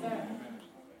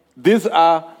 These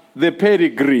are the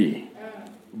pedigree,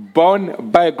 born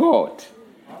by God,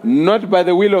 not by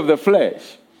the will of the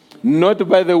flesh, not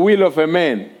by the will of a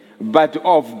man, but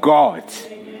of God.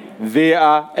 They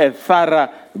are a thorough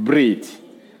breed.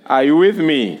 Are you with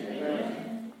me?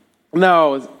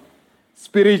 Now,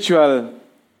 spiritual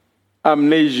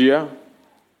amnesia.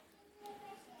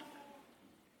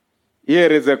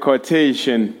 Here is a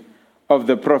quotation of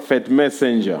the prophet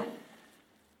messenger.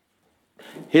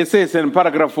 He says in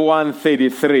paragraph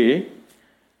 133,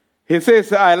 he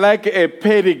says, I like a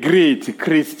pedigreed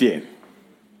Christian.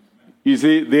 You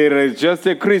see, there is just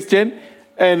a Christian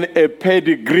and a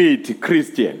pedigreed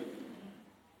Christian.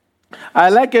 I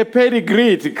like a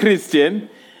pedigreed Christian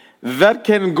that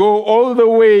can go all the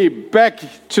way back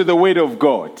to the Word of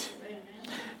God,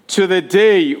 to the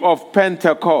day of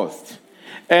Pentecost,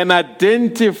 and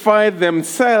identify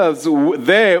themselves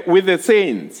there with the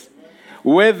saints,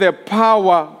 where the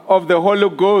power of the Holy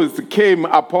Ghost came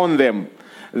upon them.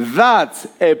 That's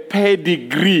a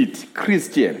pedigreed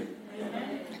Christian.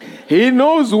 He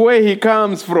knows where he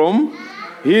comes from.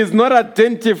 He is not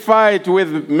identified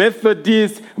with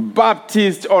Methodist,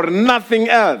 Baptist, or nothing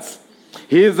else.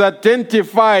 He is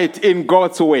identified in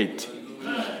God's word.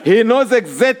 He knows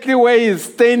exactly where he is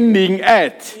standing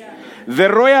at. The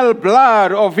royal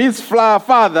blood of his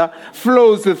father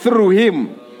flows through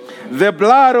him. The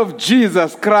blood of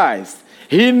Jesus Christ.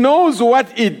 He knows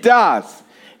what it does.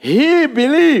 He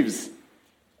believes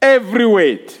every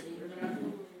word.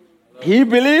 He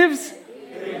believes.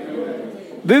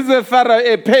 This is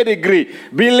a pedigree.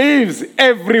 Believes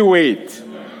every word.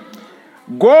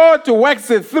 God works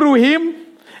through him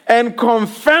and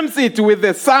confirms it with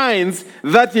the signs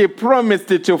that he promised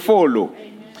to follow.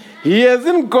 He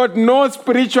hasn't got no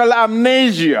spiritual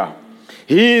amnesia.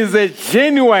 He is a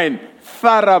genuine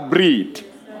thoroughbred.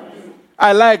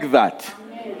 I like that.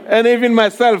 And even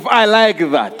myself, I like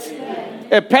that.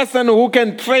 A person who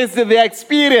can trace their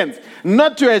experience,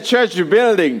 not to a church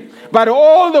building, but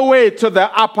all the way to the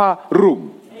upper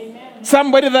room.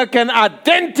 Somebody that can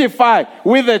identify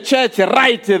with the church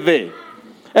right there.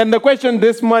 And the question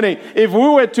this morning, if we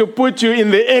were to put you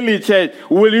in the early church,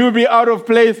 will you be out of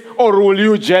place or will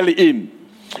you gel in?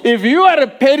 If you are a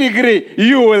pedigree,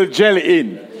 you will gel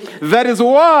in. That is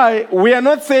why we are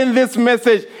not saying this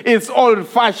message is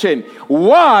old-fashioned.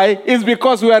 Why? Is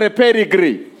because we are a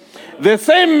pedigree. The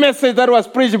same message that was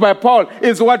preached by Paul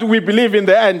is what we believe in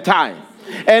the end time.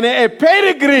 And a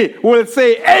pedigree will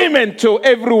say amen to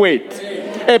every word.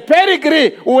 A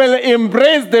pedigree will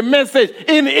embrace the message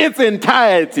in its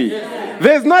entirety.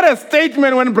 There's not a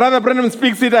statement when Brother Branham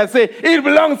speaks it, I say, it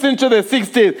belongs into the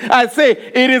 60s. I say,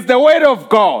 it is the word of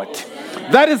God.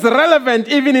 That is relevant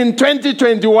even in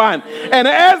 2021. And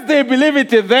as they believe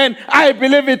it then, I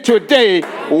believe it today.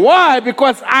 Why?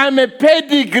 Because I'm a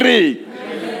pedigree.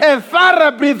 A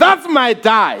thoroughbred, that's my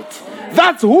diet.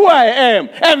 That's who I am.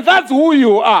 And that's who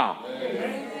you are.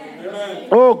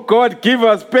 Oh, God, give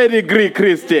us pedigree,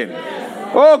 Christian.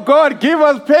 Oh, God, give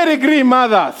us pedigree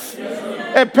mothers.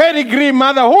 A pedigree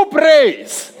mother who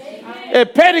prays. A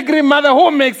pedigree mother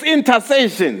who makes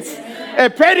intercessions. A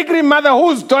pedigree mother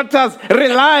whose daughters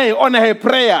rely on her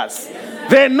prayers.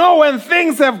 They know when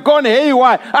things have gone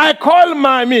haywire, I call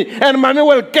mommy, and mommy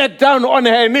will get down on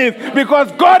her knees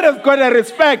because God has got a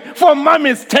respect for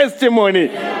mommy's testimony.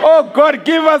 Oh God,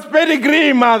 give us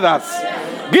pedigree, mothers.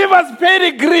 Give us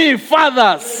pedigree,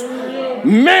 fathers.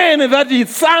 Men that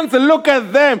his sons look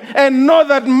at them and know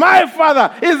that my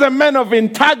father is a man of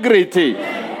integrity.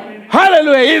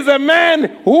 Hallelujah. He's a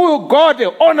man who God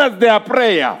honors their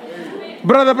prayer.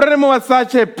 Brother Branham was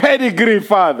such a pedigree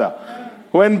father.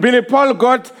 When Billy Paul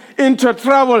got into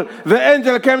trouble, the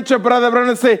angel came to Brother Branham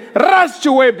and said, rush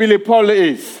to where Billy Paul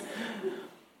is,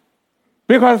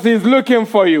 because he's looking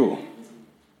for you.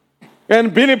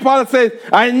 And Billy Paul said,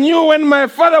 I knew when my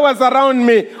father was around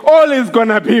me, all is going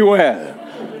to be well.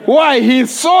 Why? He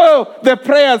saw the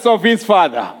prayers of his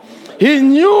father. He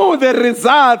knew the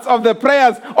results of the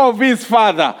prayers of his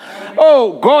father.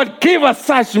 Oh, God, give us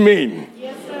such men.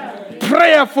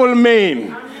 Prayerful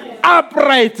men,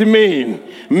 upright men,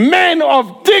 men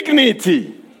of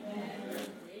dignity.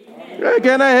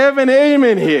 Can I have an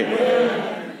amen here?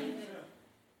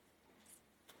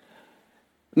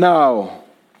 Now,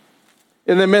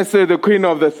 in the message of the Queen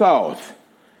of the South,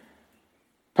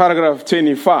 paragraph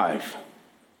 25,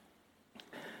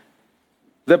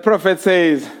 the prophet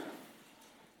says,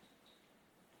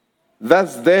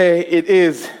 thus there it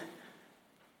is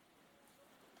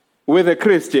with a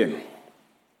Christian.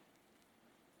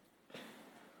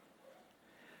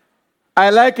 I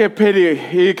like a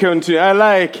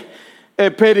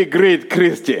pedigreed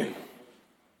Christian,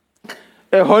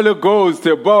 a Holy Ghost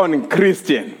born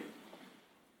Christian,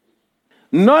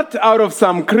 not out of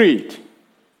some creed,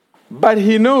 but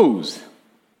he knows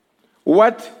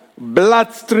what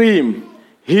bloodstream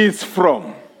he's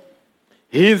from.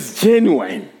 He's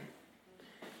genuine,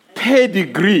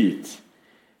 pedigreed,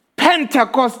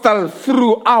 Pentecostal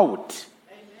throughout,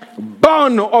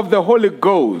 born of the Holy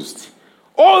Ghost.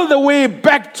 All the way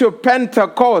back to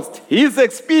Pentecost, his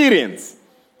experience.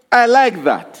 I like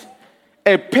that.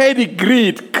 A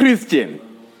pedigreed Christian.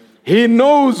 He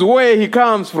knows where he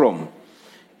comes from.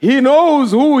 He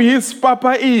knows who his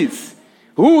papa is,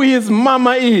 who his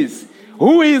mama is,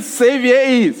 who his savior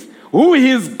is, who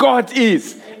his God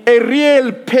is. A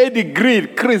real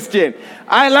pedigreed Christian.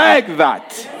 I like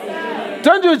that.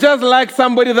 Don't you just like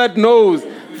somebody that knows,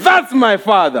 that's my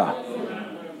father?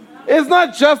 It's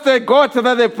not just a God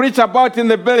that they preach about in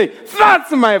the building.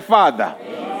 That's my father.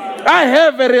 I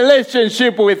have a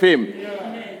relationship with him.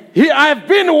 I've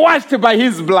been washed by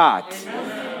his blood.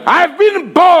 I've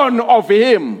been born of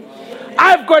him.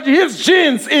 I've got his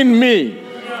genes in me.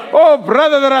 Oh,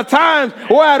 brother, there are times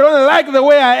where I don't like the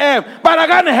way I am, but I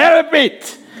can't help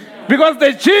it. Because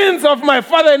the genes of my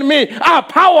father in me are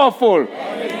powerful.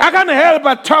 I can't help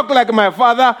but talk like my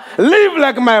father, live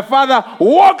like my father,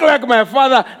 walk like my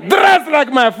father, dress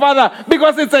like my father,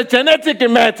 because it's a genetic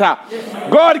matter.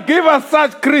 God give us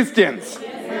such Christians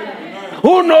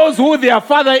who knows who their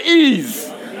father is.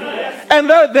 And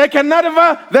they can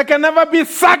never be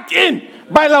sucked in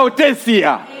by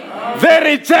Laodicea.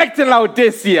 They reject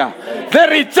Laodicea.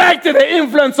 They reject the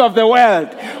influence of the world.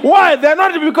 Why? They're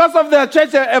not because of their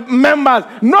church members.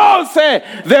 No, say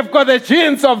they've got the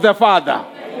genes of the Father.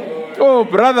 Oh,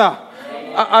 brother,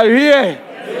 are you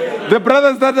here? The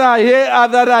brothers that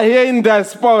are here in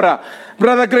diaspora.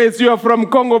 Brother Grace, you are from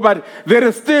Congo, but there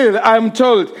is still, I'm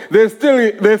told, they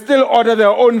still order their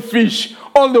own fish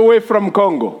all the way from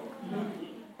Congo.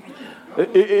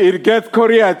 It gets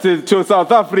courier to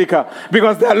South Africa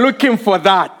because they're looking for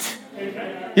that.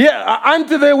 Yeah,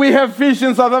 until we have fish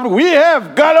in South Africa. We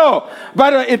have gallo,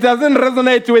 but it doesn't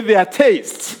resonate with their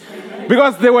taste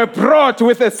because they were brought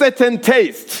with a certain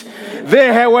taste.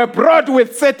 They were brought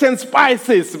with certain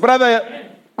spices. Brother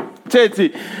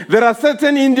Chetty, there are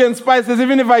certain Indian spices,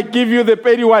 even if I give you the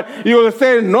petty one, you will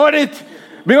say, not it,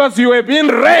 because you have been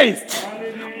raised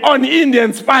on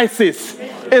Indian spices.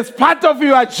 It's part of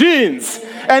your genes.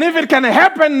 And if it can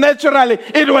happen naturally,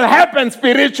 it will happen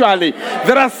spiritually.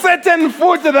 There are certain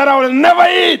foods that I will never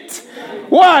eat.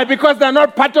 Why? Because they're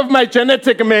not part of my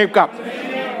genetic makeup.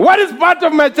 What is part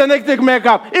of my genetic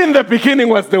makeup? In the beginning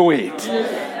was the Word.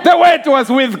 The Word was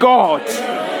with God.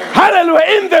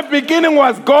 Hallelujah. In the beginning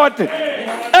was God.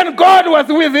 And God was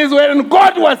with his Word. And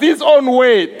God was his own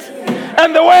Word.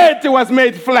 And the Word was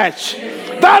made flesh.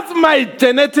 That's my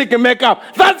genetic makeup.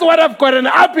 That's what I've got an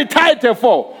appetite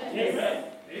for.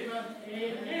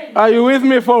 Are you with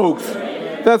me, folks?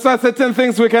 That's why certain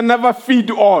things we can never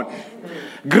feed on.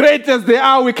 Great as they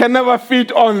are, we can never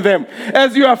feed on them.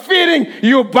 As you are feeding,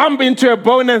 you bump into a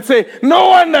bone and say, no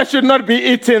wonder should not be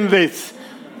eating this.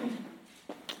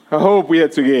 I hope we are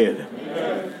together.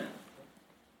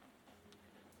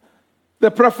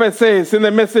 The prophet says in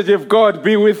the message, if God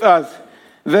be with us,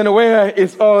 then where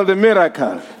is all the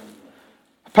miracles?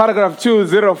 Paragraph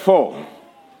 204.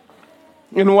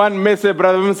 In one message,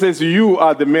 Brother Branham says, you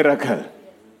are the miracle.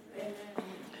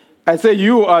 I say,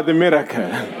 you are the miracle.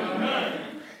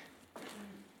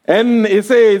 And he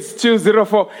says,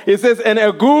 204, he says, and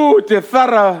a good,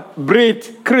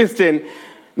 thoroughbred Christian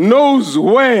knows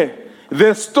where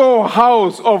the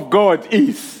storehouse of God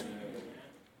is.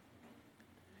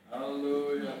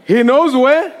 Hallelujah. He knows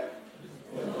where?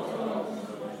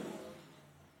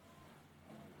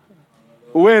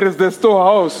 Where is the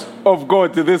storehouse of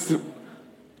God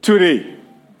today?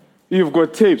 You've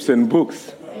got tapes and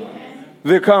books.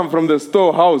 They come from the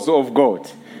storehouse of God.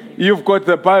 You've got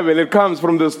the Bible. It comes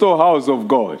from the storehouse of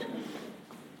God.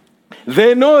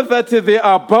 They know that they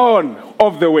are born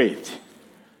of the Word.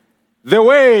 The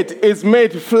Word is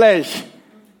made flesh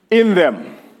in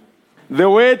them. The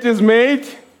Word is made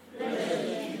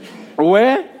flesh.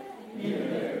 Where?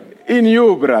 In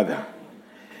you, brother.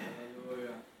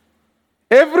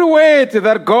 Every word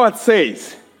that God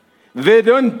says, they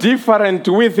don't different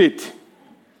with it.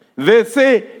 They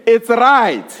say it's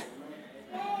right.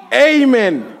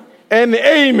 Amen and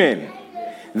amen.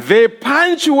 They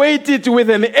punctuate it with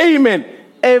an amen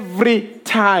every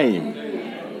time.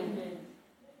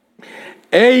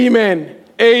 Amen,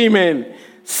 amen.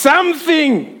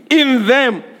 Something in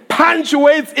them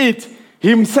punctuates it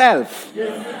himself.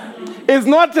 It's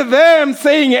not them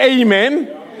saying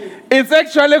amen. It's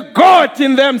actually God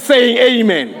in them saying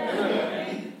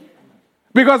amen.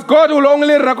 Because God will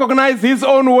only recognize his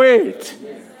own word.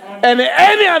 And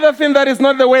any other thing that is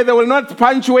not the way, they will not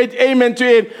punctuate amen to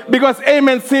it, because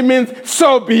amen means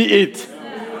so be it.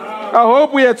 I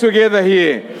hope we are together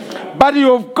here. But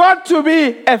you've got to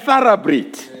be a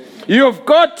thoroughbred. You've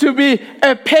got to be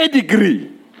a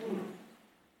pedigree.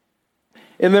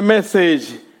 In the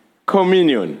message,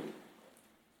 communion,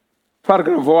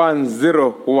 paragraph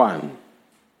 101.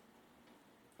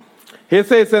 He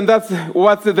says, and that's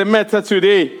what's the matter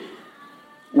today.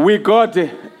 We got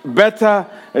better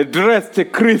dressed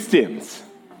Christians,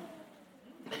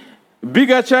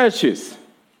 bigger churches,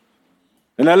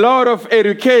 and a lot of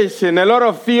education, a lot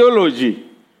of theology,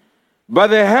 but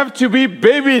they have to be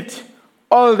babied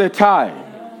all the time.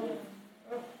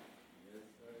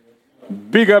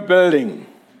 Bigger building,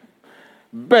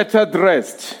 better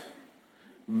dressed,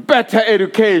 better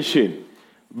education,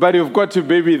 but you've got to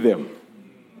baby them.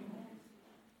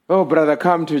 Oh, brother,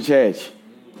 come to church.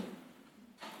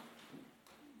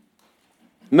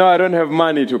 No, I don't have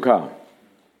money to come.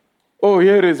 Oh,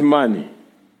 here is money.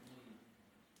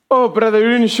 Oh, brother, you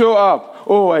didn't show up.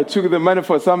 Oh, I took the money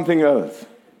for something else.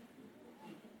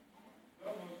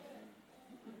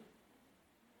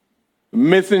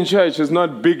 Missing church is not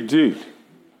a big deal.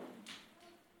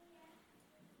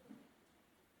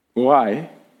 Why?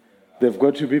 They've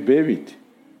got to be babied.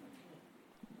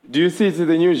 Do you see it in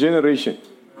the new generation?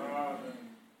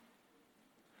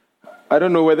 I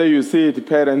don't know whether you see it,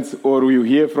 parents, or you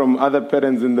hear from other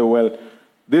parents in the world.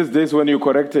 These days when you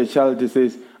correct a child, he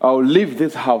says, I'll leave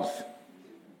this house.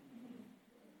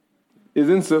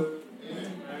 Isn't so?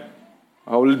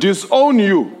 I will disown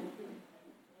you.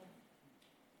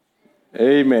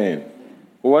 Amen.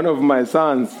 One of my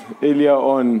sons, earlier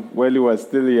on, while he was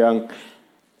still young,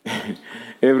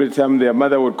 every time their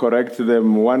mother would correct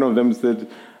them, one of them said,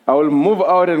 I will move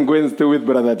out and go and stay with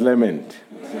Brother Clement.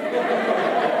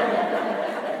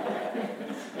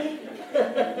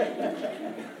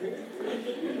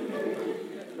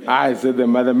 I said, the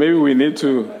mother, maybe we need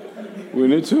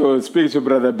to speak to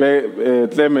Brother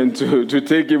Clement to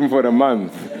take him for a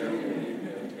month.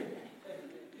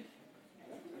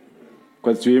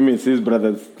 Because to him, he says,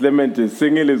 Brother Clement is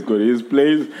singing, he's got his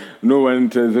place. No one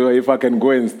tells him if I can go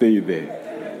and stay there.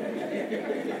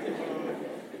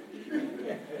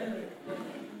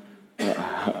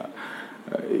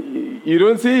 You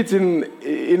don't see it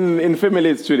in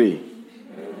families today.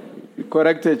 You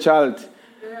correct a child,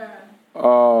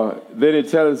 then it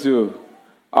tells you,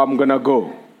 I'm going to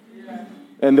go.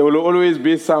 And there will always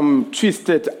be some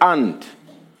twisted aunt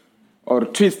or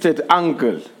twisted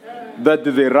uncle that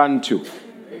they run to.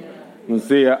 You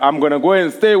say, I'm going to go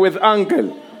and stay with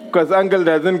uncle, because uncle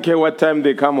doesn't care what time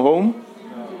they come home.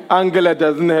 Uncle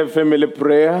doesn't have family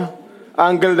prayer.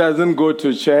 Uncle doesn't go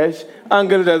to church.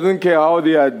 Uncle doesn't care how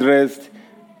they are dressed.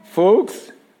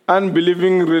 Folks,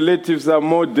 unbelieving relatives are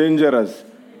more dangerous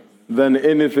than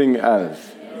anything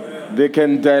else. They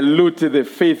can dilute the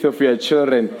faith of your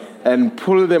children and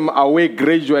pull them away,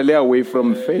 gradually away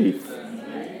from faith.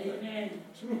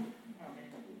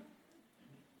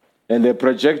 And they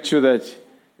project you that,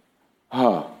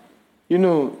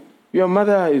 Your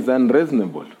mother is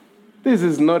unreasonable. This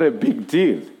is not a big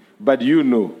deal, but you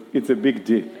know it's a big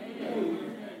deal.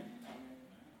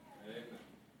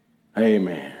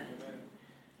 Amen.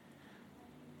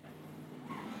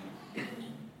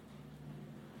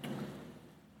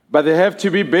 But they have to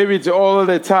be babied all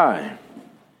the time.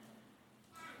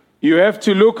 You have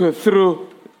to look through,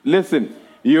 listen,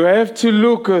 you have to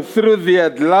look through their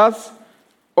glass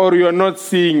or you're not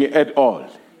seeing at all.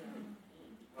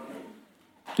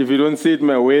 If you don't see it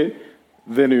my way,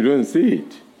 then you don't see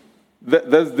it.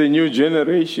 That's the new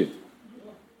generation.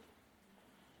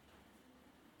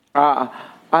 I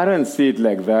don't see it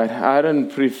like that. I don't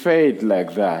prefer it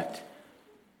like that.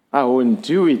 I won't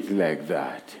do it like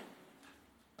that.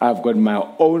 I've got my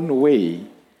own way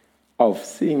of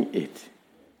seeing it.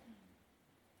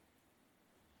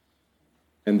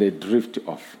 And they drift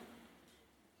off.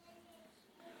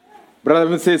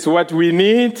 Brother says, what we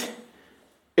need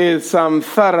is some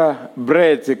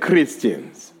thoroughbred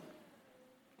Christians,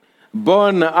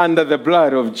 born under the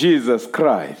blood of Jesus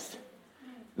Christ,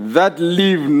 that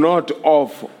live not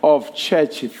of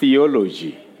church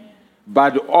theology,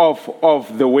 but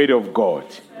of the Word of God,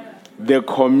 the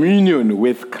communion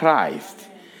with Christ,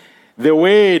 the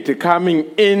Word coming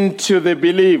into the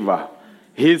believer.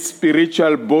 His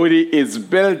spiritual body is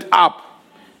built up,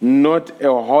 not a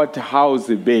hothouse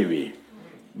baby.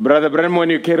 Brother Branham, when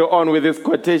you carry on with this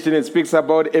quotation, it speaks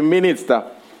about a minister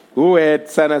who had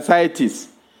sinusitis.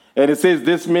 And it says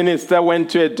this minister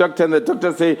went to a doctor, and the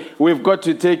doctor said, we've got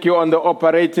to take you on the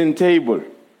operating table.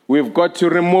 We've got to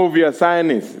remove your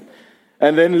sinus.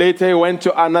 And then later he went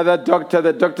to another doctor.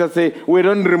 The doctor said, we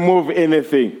don't remove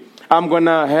anything. I'm going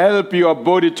to help your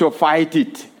body to fight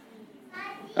it.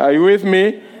 Are you with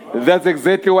me? That's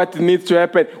exactly what needs to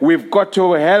happen. We've got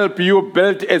to help you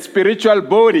build a spiritual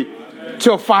body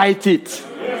to fight it.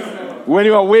 When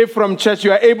you're away from church,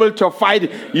 you are able to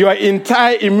fight. Your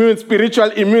entire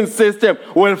spiritual immune system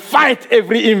will fight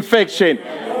every infection.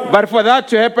 But for that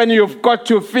to happen, you've got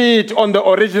to feed on the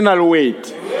original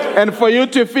weight. And for you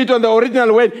to feed on the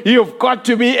original weight, you've got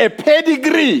to be a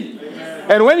pedigree.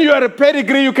 And when you are a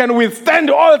pedigree, you can withstand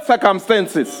all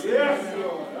circumstances.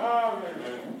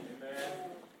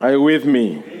 Are you with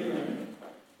me?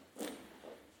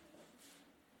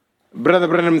 Brother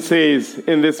Branham says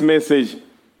in this message,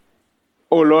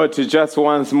 oh Lord, just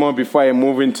once more before I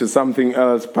move into something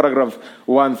else, paragraph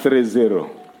 130.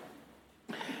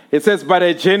 It says, but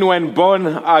a genuine born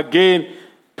again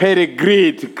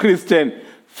pedigreed Christian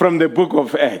from the book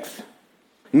of Acts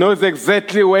knows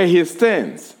exactly where he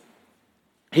stands.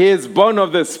 He is born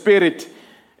of the Spirit,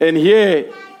 and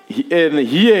here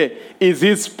is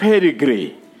his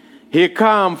pedigree. He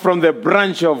comes from the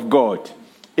branch of God.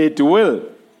 It will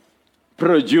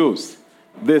produce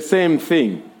the same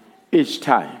thing each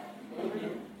time.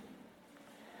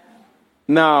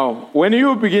 Now, when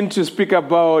you begin to speak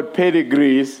about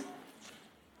pedigrees,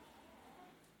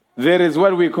 there is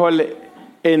what we call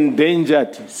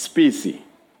endangered species.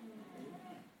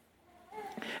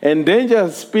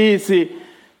 Endangered species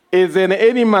is an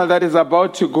animal that is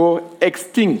about to go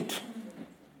extinct.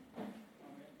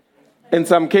 In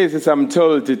some cases, I'm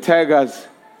told the tigers,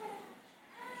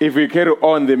 if we carry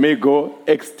on, they may go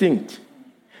extinct.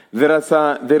 There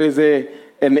is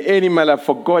an animal, I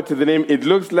forgot the name. It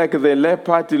looks like the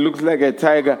leopard, it looks like a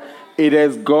tiger. It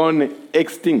has gone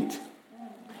extinct.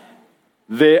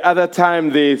 The other time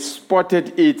they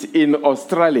spotted it in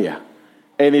Australia,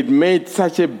 and it made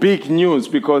such a big news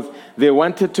because they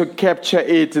wanted to capture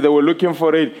it. They were looking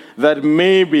for it, that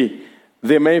maybe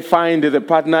they may find the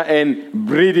partner and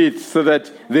breed it so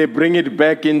that they bring it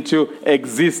back into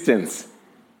existence,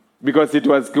 because it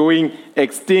was going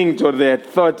extinct, or they had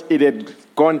thought it had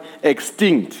gone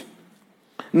extinct.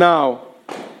 Now,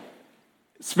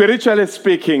 spiritually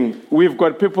speaking, we've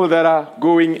got people that are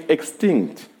going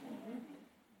extinct.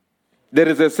 There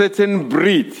is a certain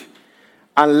breed,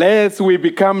 unless we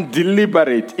become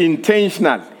deliberate,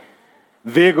 intentional,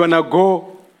 they're going to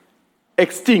go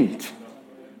extinct.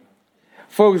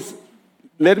 Folks,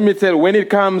 let me tell you, when it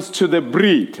comes to the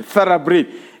breed, thoroughbred,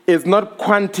 it's not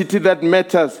quantity that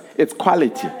matters, it's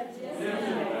quality.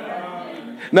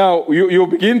 Now, you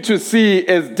begin to see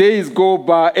as days go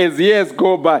by, as years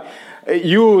go by,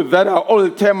 you that are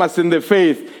old-timers in the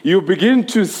faith, you begin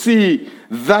to see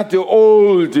that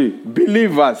old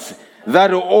believers,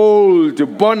 that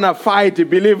old bona fide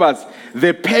believers,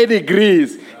 the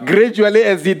pedigrees, gradually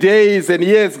as the days and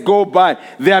years go by,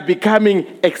 they are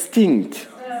becoming extinct.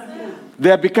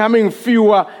 They are becoming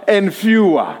fewer and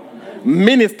fewer.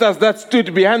 Ministers that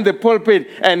stood behind the pulpit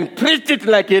and preached it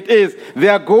like it is, they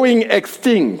are going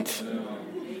extinct.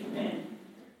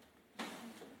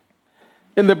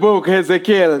 in the book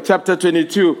Ezekiel, chapter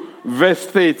 22, verse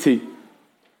 30.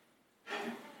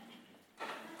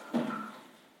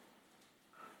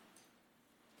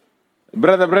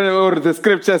 Brother Brennan, the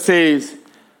scripture says,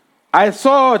 I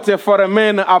sought for a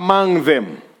man among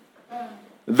them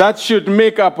that should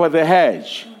make up the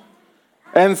hedge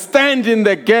and stand in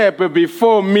the gap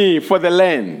before me for the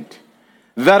land,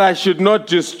 that I should not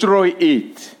destroy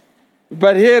it.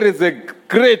 But here is the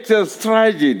greatest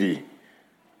tragedy.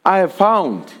 I have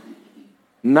found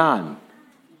none.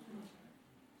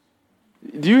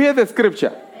 Do you hear the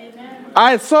scripture? Amen.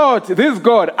 I sought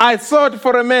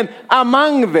for a man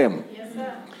among them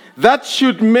that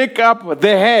should make up the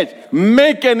hedge,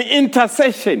 make an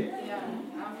intercession.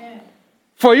 Yeah.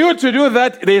 For you to do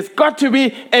that, there's got to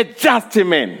be a just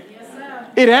man.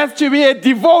 Yes, it has to be a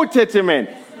devoted man.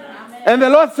 And the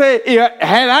Lord said,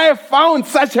 had I found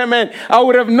such a man, I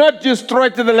would have not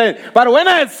destroyed the land. But when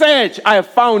I searched, I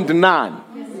found none.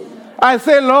 I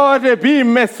say, Lord, be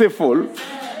merciful,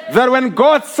 that when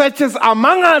God searches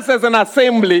among us as an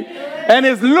assembly and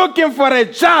is looking for a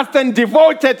just and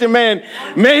devoted man,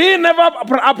 may he never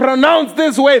pronounce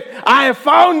this way, I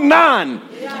found none.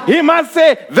 He must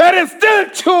say, there is still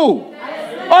two.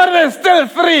 Or there's still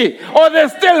three, or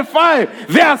there's still five.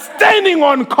 They are standing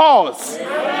on course.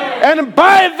 And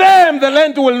by them, the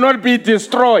land will not be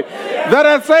destroyed. That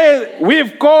I say,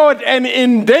 we've called an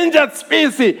endangered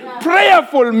species,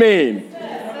 prayerful men,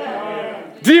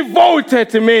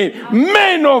 devoted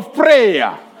men of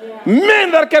prayer,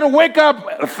 men that can wake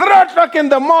up 3 o'clock in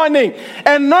the morning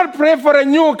and not pray for a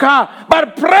new car,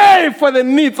 but pray for the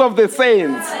needs of the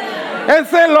saints. And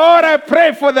say, Lord, I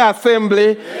pray for the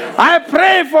assembly. I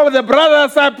pray for the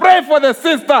brothers. I pray for the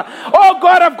sister. Oh,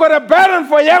 God, I've got a burden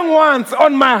for young ones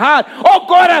on my heart. Oh,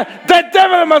 God, the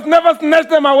devil must never snatch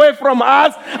them away from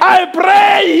us. I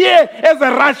pray here as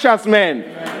a righteous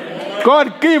man.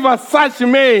 God, give us such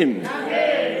men.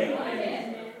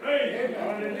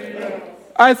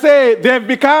 I say they've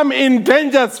become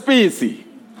endangered species.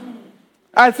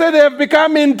 I say they have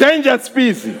become endangered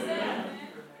species.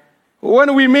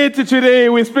 When we meet today,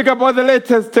 we speak about the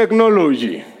latest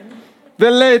technology,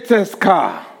 the latest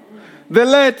car, the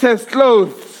latest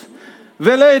clothes,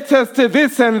 the latest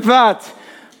this and that.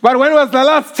 But when was the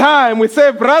last time we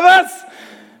say, brothers,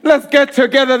 let's get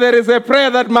together, there is a prayer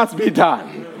that must be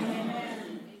done.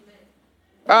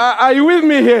 Are you with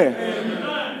me here?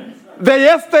 The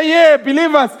yesteryear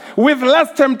believers with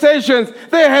less temptations,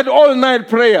 they had all-night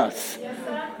prayers.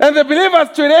 And the believers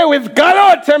today with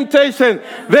galore temptation,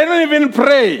 they don't even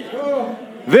pray.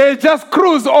 They just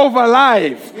cruise over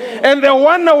life. And they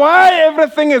wonder why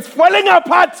everything is falling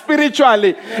apart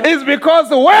spiritually. It's because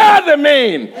where are the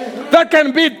men that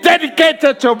can be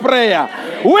dedicated to prayer?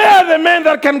 Where are the men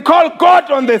that can call God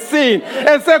on the scene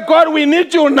and say, God, we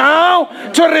need you now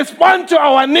to respond to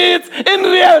our needs in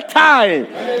real time?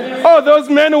 Oh, those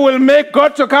men will make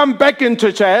God to come back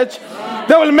into church.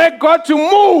 They will make God to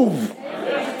move.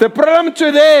 The problem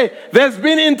today, there's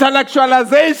been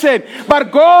intellectualization.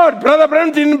 But God, Brother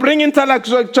Branham didn't bring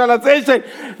intellectualization.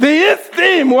 His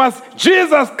theme was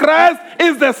Jesus Christ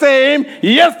is the same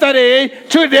yesterday,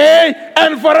 today,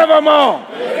 and forevermore.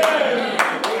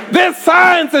 These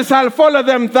signs shall follow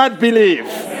them that believe.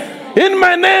 In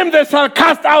my name they shall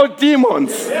cast out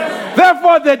demons.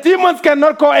 Therefore the demons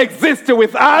cannot coexist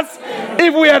with us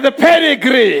if we are the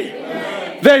pedigree.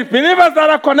 The believers that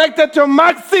are connected to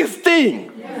Mark 16.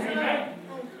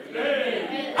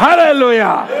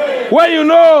 Hallelujah. Where you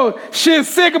know she's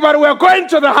sick, but we're going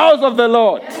to the house of the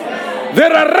Lord.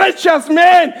 There are righteous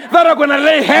men that are going to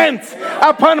lay hands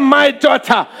upon my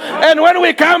daughter. And when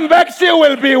we come back, she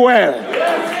will be well.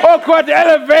 Oh, God,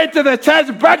 elevate the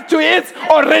church back to its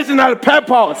original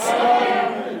purpose.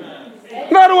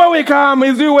 Not when we come,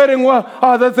 is he wearing,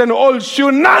 oh, that's an old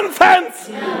shoe. Nonsense.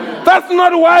 That's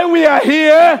not why we are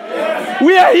here.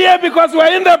 We are here because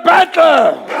we're in the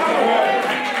battle.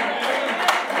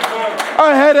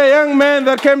 I had a young man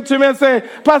that came to me and said,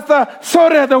 Pastor,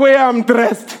 sorry the way I'm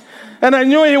dressed. And I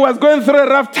knew he was going through a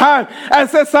rough time. I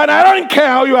said, son, I don't care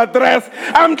how you are dressed.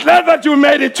 I'm glad that you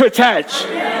made it to church.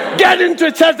 Get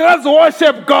into church. Let's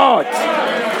worship God.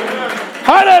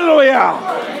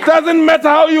 Hallelujah. Doesn't matter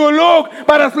how you look,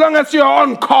 but as long as you're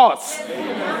on course.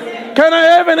 Can I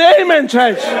have an amen,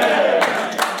 church?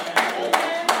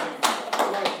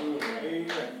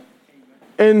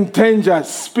 Endangered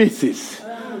species.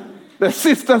 The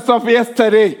sisters of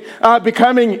yesterday are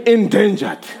becoming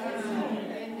endangered.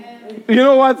 You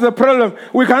know what's the problem?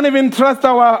 We can't even trust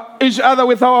each other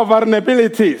with our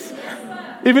vulnerabilities.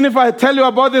 Even if I tell you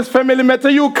about this family matter,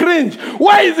 you cringe.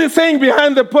 Why is he saying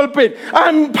behind the pulpit,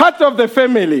 I'm part of the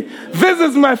family. This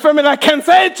is my family. I can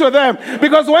say it to them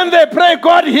because when they pray,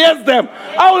 God hears them.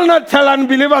 I will not tell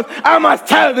unbelievers. I must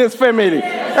tell this family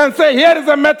and say, here is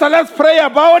a matter. Let's pray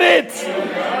about it.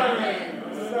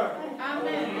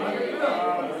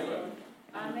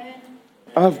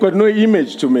 I've got no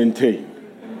image to maintain.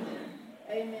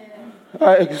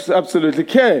 I absolutely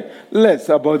care less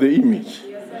about the image.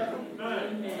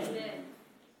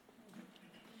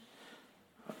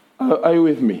 Are you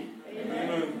with me?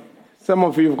 Amen. Some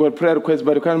of you have got prayer requests,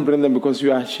 but you can't bring them because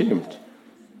you are ashamed.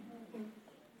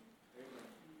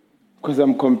 Because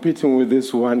I'm competing with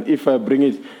this one. If I bring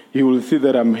it, you will see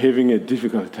that I'm having a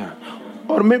difficult time.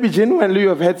 Or maybe genuinely you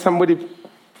have had somebody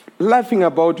laughing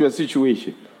about your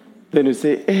situation. Then you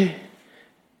say, hey,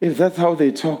 if that's how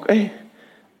they talk, hey,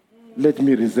 let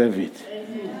me reserve it.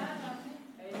 Amen.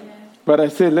 But I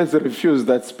say, let's refuse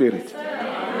that spirit.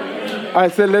 I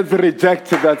say, let's reject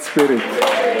that spirit.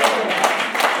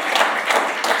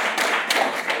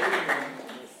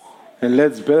 And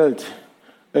let's build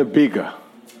a bigger,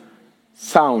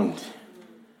 sound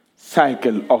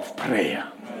cycle of prayer.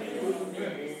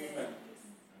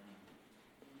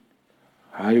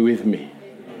 Are you with me?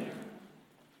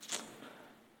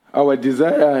 Our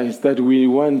desire is that we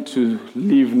want to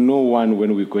leave no one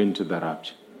when we go into the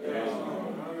rapture.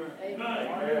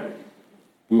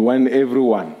 We want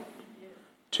everyone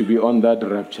to be on that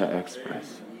rapture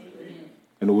express.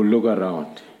 And we'll look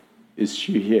around. Is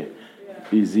she here?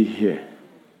 Is he here?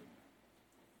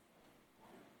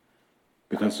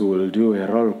 Because we will do a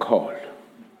roll call.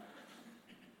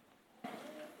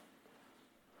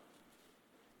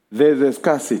 There's a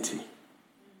scarcity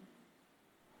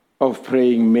of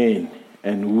praying men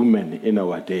and women in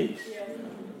our days.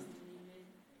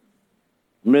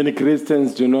 Many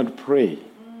Christians do not pray.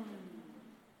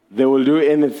 They will do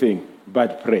anything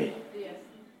but pray.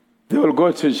 They will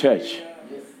go to church.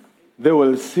 They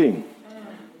will sing.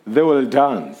 They will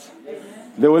dance.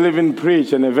 They will even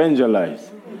preach and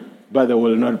evangelize, but they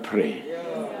will not pray.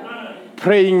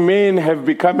 Praying men have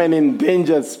become an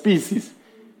endangered species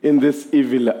in this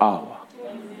evil hour.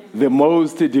 The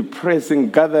most depressing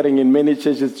gathering in many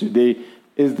churches today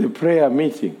is the prayer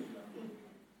meeting.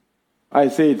 I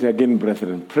say it again,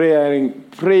 brethren.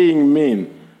 Praying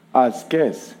men are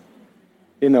scarce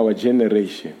in our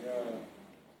generation.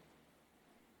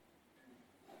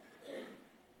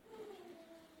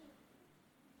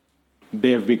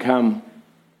 They have become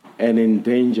an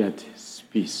endangered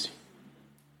species.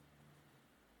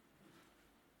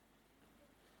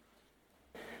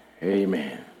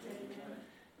 Amen.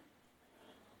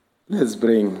 Let's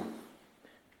bring,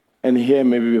 and here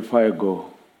maybe before I go,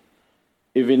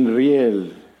 even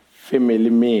real family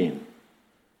men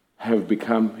have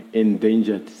become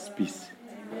endangered species.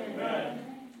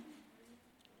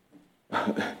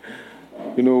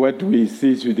 You know what we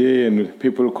see today and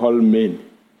people call men?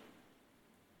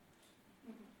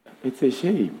 It's a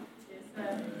shame.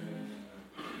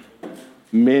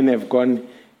 Men have gone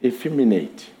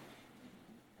effeminate.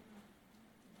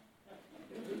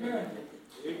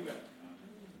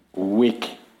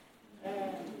 Weak.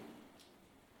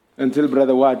 Until,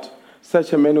 brother, what?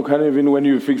 Such a man who can't even, when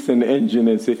you fix an engine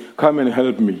and say, come and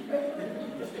help me.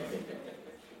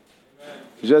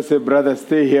 Just say, brother,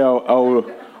 stay here.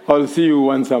 I'll see you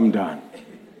once I'm done.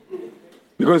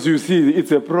 Because you see,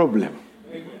 it's a problem.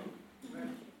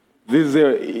 This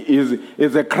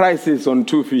is a crisis on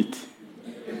 2 feet.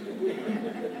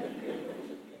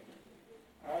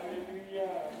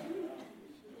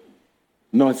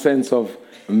 No sense of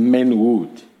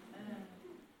manhood.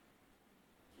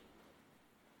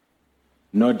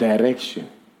 No direction.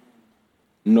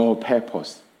 No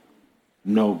purpose.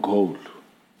 No goal.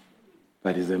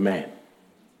 But he's a man.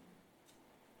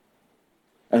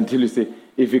 Until you say,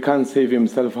 if he can't save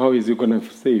himself, how is he going to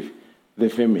save the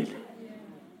family?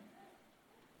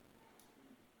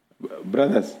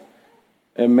 Brothers,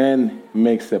 a man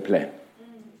makes a plan.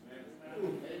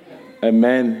 A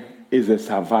man is a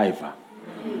survivor.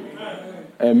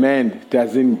 A man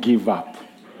doesn't give up.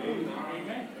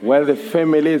 While the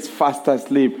family is fast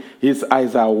asleep, his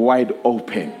eyes are wide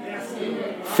open,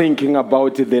 thinking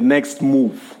about the next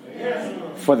move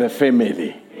for the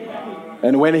family.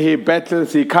 And when he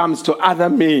battles, he comes to other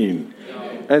men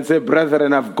and says,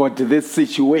 brethren, I've got this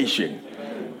situation.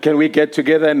 Can we get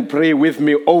together and pray with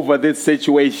me over this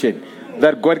situation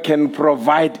that God can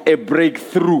provide a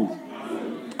breakthrough?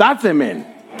 That's a man.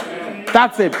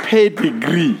 That's a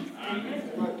pedigree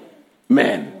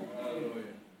man.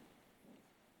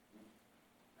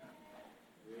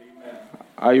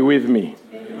 Are you with me?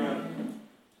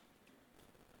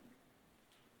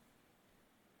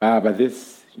 But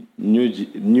this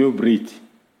new breed,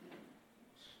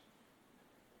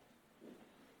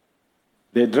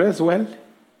 they dress well,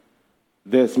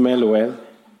 they smell well,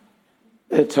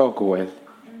 they talk well,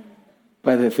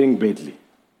 but they think badly.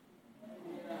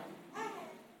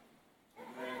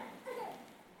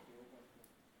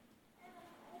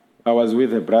 I was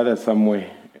with a brother somewhere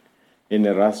in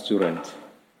a restaurant,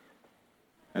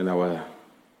 and I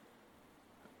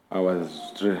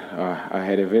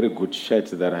had a very good shirt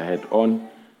that I had on,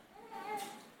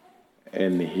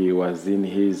 and he was in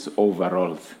his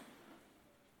overalls.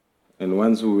 And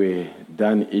once we were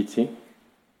done eating,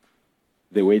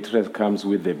 the waitress comes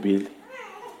with the bill.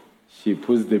 She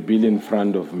puts the bill in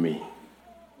front of me.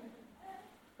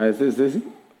 I said, "Sissy,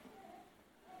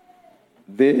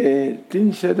 the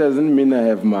thin shirt doesn't mean I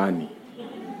have money.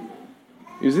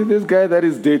 You see this guy that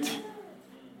is dirty?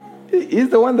 He's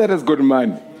the one that has got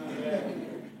money.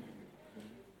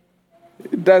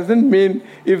 It doesn't mean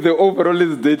if the overall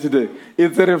is dirty,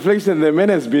 it's a reflection the man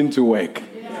has been to work.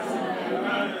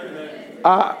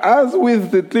 As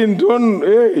with the thin, don't,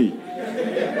 hey,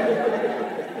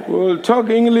 we'll talk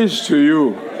English to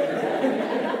you.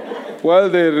 Well,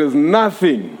 there is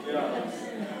nothing.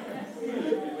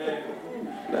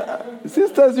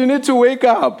 Sisters, you need to wake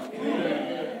up.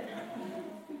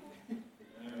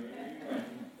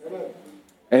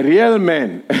 A real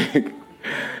man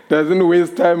doesn't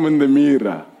waste time in the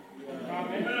mirror.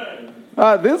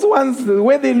 These ones,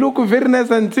 where they look very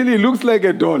nice until he looks like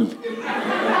a doll.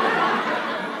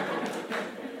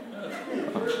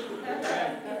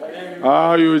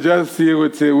 You just see, we're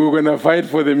going to fight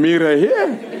for the mirror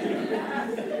here.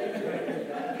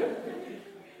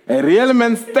 A real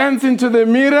man stands into the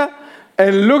mirror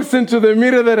and looks into the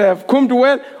mirror that I have combed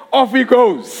well, off he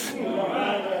goes.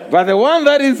 But the one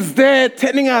that is there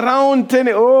turning around, you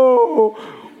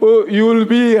will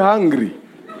be hungry.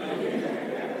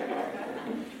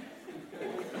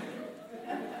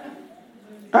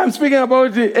 I'm speaking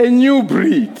about a new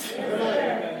breed.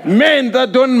 Men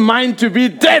that don't mind to be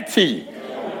dirty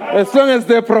as long as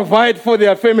they provide for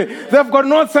their family. They've got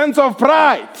no sense of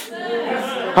pride.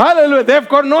 Hallelujah. They've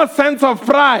got no sense of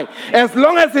pride. As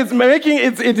long as it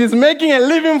is making a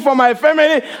living for my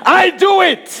family, I do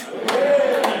it.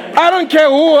 I don't care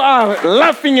who are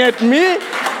laughing at me.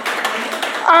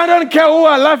 I don't care who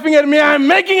are laughing at me. I'm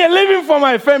making a living for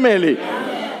my family.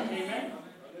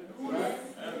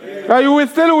 Are you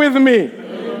still with me?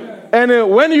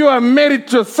 And when you are married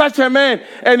to such a man,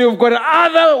 and you've got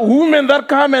other women that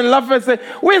come and laugh and say,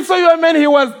 "We saw your man, he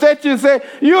was dirty." You say,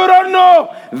 "You don't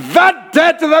know. That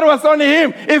dirt that was on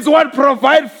him is what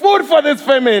provides food for this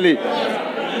family."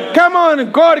 Come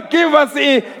on, God, give us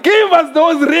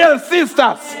those real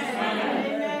sisters.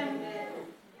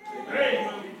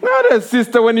 Not a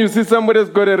sister when you see somebody has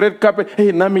got a red carpet.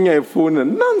 Hey, naming a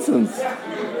phone. Nonsense.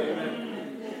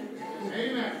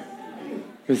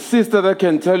 A sister that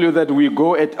can tell you that we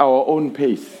go at our own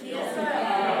pace.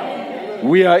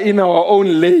 We are in our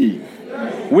own lane,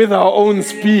 with our own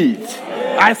speed.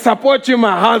 I support you,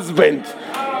 my husband.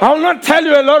 I will not tell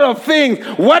you a lot of things.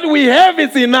 What we have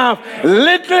is enough.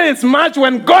 Little is much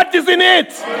when God is in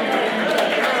it.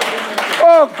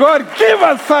 Oh God, give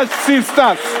us such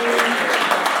sisters.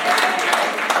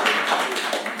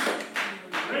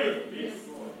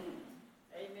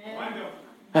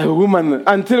 A woman,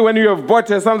 until when you have bought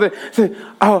her something, say,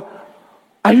 "Oh,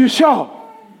 are you sure?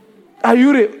 Are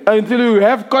you until you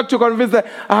have got to convince her,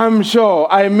 I'm sure,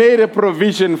 I made a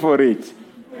provision for it."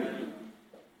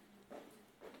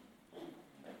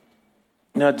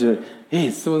 Not,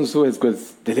 hey, so-and-so has got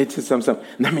the latest Samsung.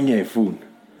 Naming a phone.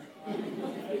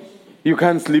 You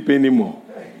can't sleep anymore.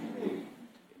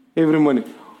 Every morning.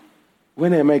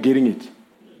 When am I getting it?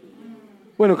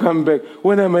 When you come back,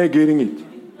 when am I getting it?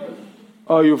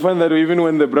 Oh, you find that even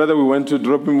when the brother, we went to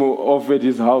drop him off at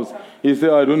his house, he said,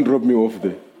 "Oh, don't drop me off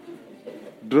there.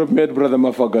 Drop me at Brother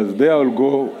Mafaga's. There I'll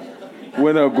go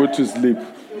when I go to sleep.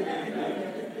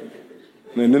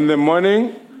 And in the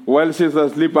morning, while she's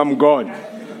asleep, I'm gone."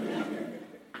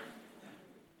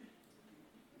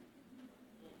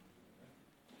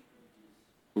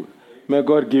 May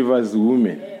God give us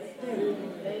women.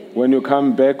 When you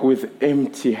come back with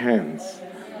empty hands,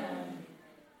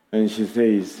 and she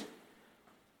says,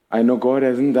 "I know God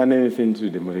hasn't done anything to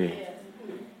today,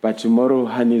 but tomorrow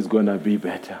honey is going to be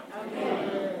better."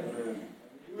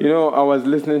 You know, I was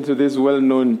listening to this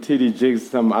well-known T.D. Jakes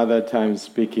some other time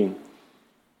speaking.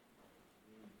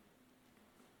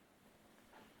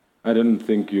 I don't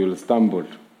think you'll stumble.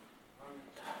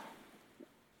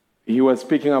 He was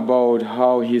speaking about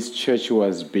how his church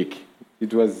was big.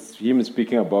 It was him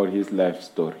speaking about his life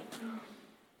story.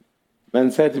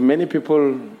 Man said many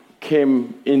people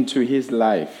came into his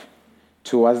life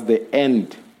towards the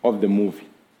end of the movie.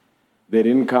 They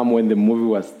didn't come when the movie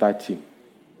was starting.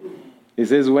 He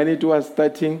says when it was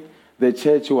starting, the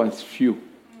church was few.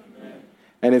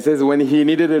 And it says when he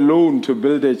needed a loan to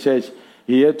build a church,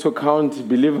 he had to count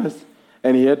believers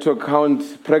and he had to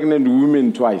count pregnant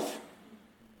women twice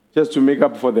just to make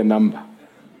up for the number,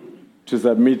 to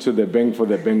submit to the bank for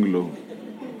the bank loan.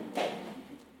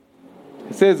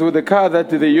 He says with the car that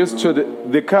they used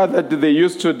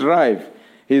to drive,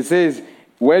 he says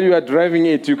while you are driving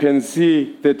it, you can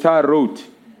see the tar road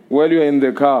while you are in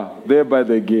the car, there by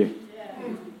the gear.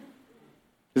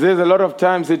 He says a lot of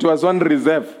times it was on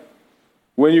reserve.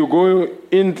 When you go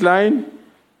incline,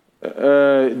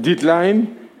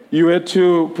 decline, you had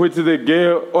to put the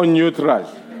gear on neutral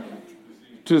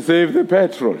to save the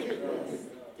petrol.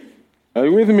 Are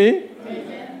you with me?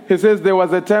 He says there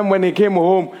was a time when he came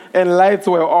home and lights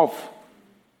were off.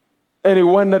 And he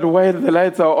wondered why the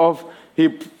lights are off. He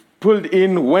pulled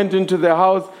in, went into the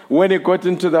house. When he got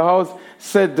into the house,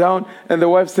 sat down, and the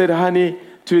wife said, honey,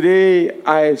 today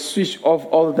I switched off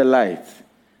all the lights.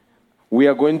 We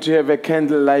are going to have a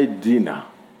candlelight dinner.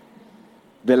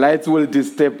 The lights will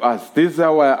disturb us. This is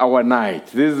our night.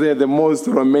 This is the most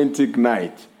romantic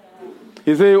night.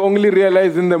 He said he only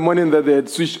realized in the morning that they had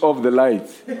switched off the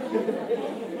lights.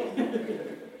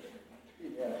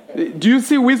 Do you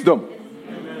see wisdom?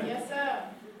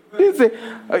 Yes,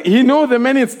 sir. He knows the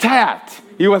man is tired.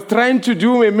 He was trying to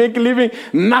do and make a living.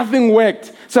 Nothing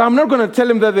worked. So I'm not going to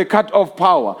tell him that they cut off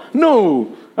power.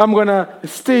 No. I'm going to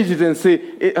stage it and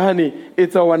say, honey,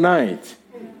 it's our night.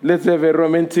 Let's have a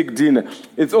romantic dinner.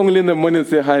 It's only in the morning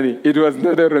say, honey, it was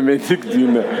not a romantic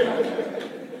dinner.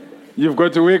 You've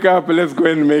got to wake up. Let's go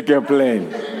and make a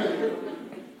plan.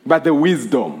 But the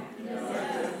wisdom.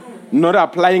 Not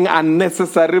applying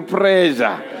unnecessary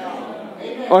pressure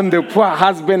on the poor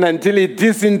husband until he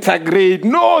disintegrates.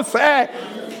 No, sir.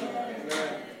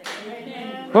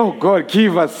 Oh, God,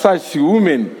 give us such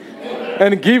women.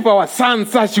 And give our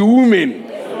sons such women.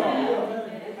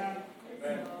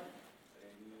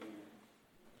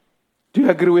 Do you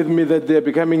agree with me that they're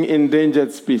becoming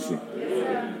endangered species?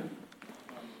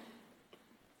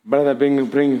 Brother,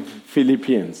 bring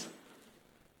Philippians.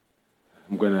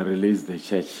 I'm going to release the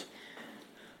church.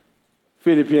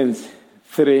 Philippians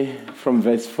 3 from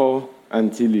verse 4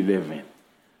 until 11.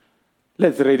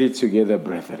 Let's read it together,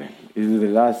 brethren. This is the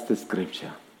last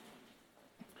scripture.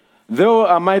 Though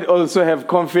I might also have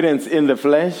confidence in the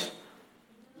flesh,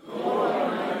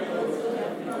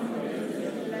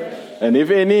 and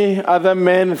if any other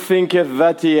man thinketh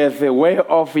that he hath a way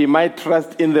off, he might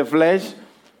trust in the flesh.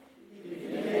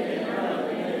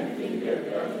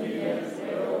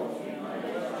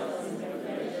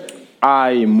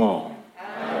 I more.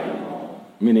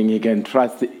 Meaning he can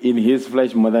trust in his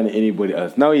flesh more than anybody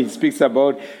else. Now he speaks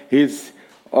about his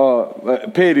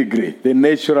pedigree, the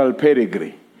natural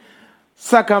pedigree.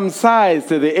 Circumcised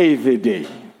the eighth day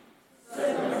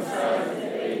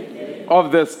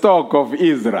of the stock of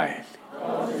Israel,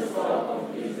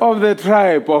 of the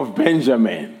tribe of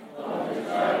Benjamin,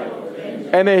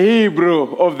 and a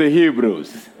Hebrew of the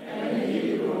Hebrews,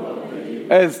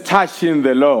 as touching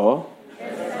the law,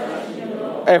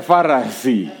 a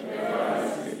Pharisee.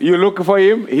 You look for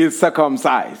him, he's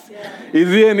circumcised. Is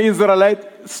he an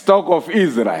Israelite? Stock of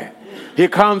Israel. He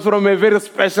comes from a very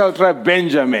special tribe,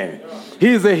 Benjamin.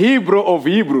 He's a Hebrew of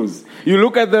Hebrews. You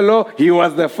look at the law, he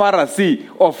was the Pharisee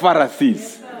of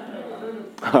Pharisees.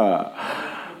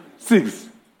 6.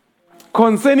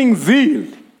 Concerning zeal,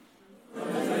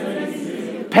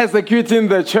 persecuting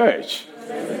the church,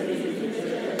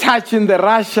 touching the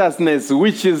righteousness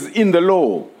which is in the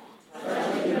law,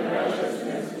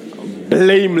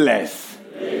 blameless.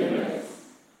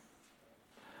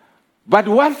 But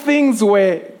what things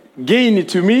were gained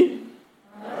to me?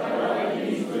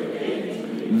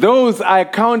 Those I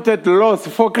counted loss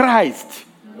for Christ.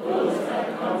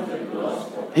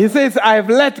 He says, I've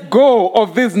let go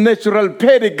of this natural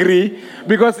pedigree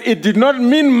because it did not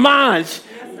mean much.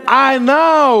 I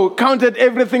now counted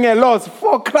everything a loss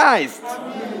for Christ.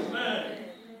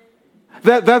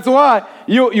 That's why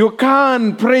you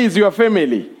can't praise your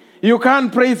family. You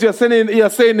can't praise your surname.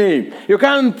 You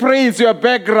can't praise your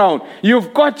background.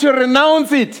 You've got to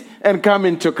renounce it and come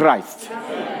into Christ.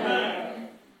 Amen.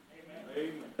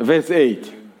 Verse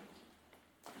 8.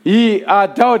 Ye are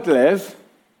doubtless,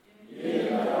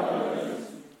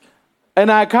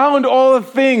 and I count all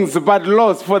things but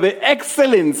loss for the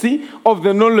excellency of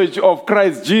the knowledge of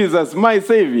Christ Jesus, my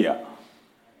Savior.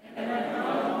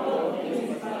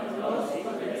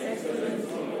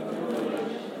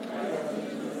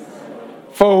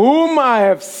 For whom I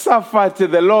have suffered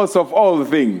the loss of all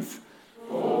things.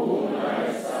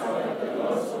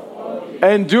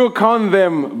 And do count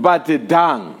them but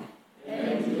dung.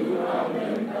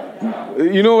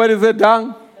 You know what is a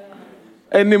dung?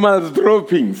 Animals'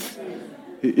 droppings.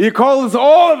 He calls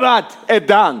all that a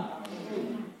dung.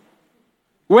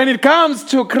 When it comes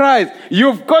to Christ,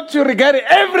 you've got to regard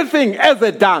everything as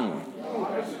a dung.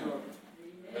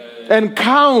 And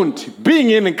count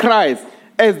being in Christ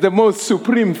as the most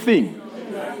supreme thing.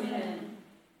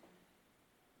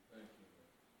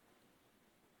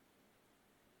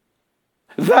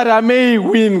 That I may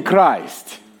win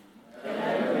Christ.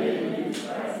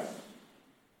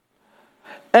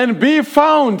 And be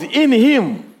found in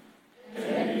Him.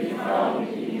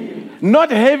 Not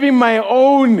having my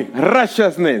own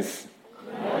righteousness.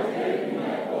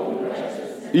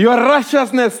 Your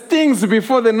righteousness stings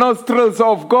before the nostrils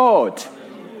of God.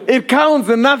 It counts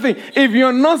nothing. If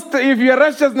your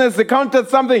righteousness counted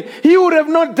something, He would have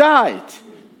not died.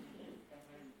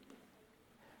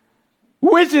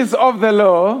 Which is of the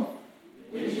law,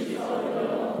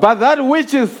 but that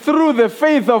which is through the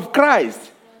faith of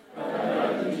Christ.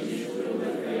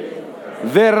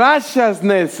 The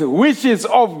righteousness which is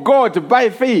of God by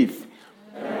faith.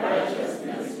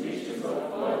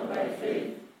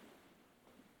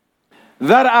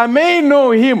 That I may know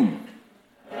Him.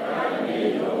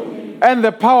 And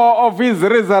the power of His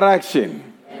resurrection.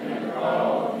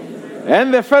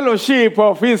 And the fellowship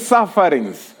of His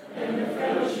sufferings.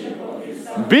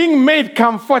 Being made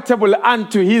comfortable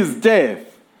unto His death.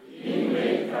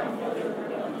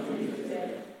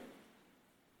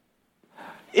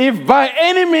 If by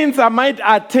any means I might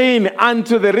attain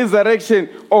unto the resurrection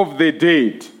of the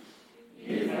dead.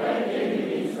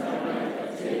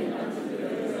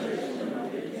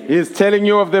 He's telling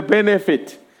you of the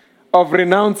benefit of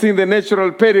renouncing the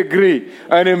natural pedigree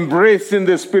and embracing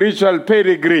the spiritual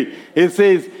pedigree. He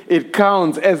says it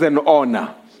counts as an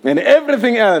honor. And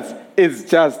everything else is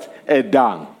just a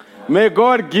dung. May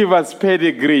God give us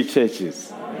pedigree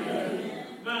churches.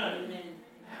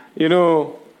 You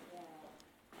know,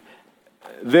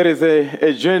 there is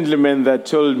a gentleman that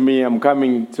told me, I'm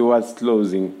coming towards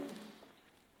closing.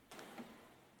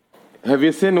 Have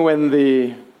you seen when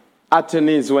the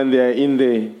attorneys, when they are in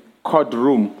the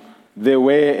courtroom, they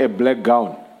wear a black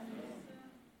gown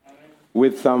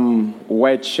with some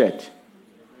white shirt?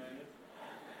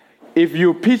 If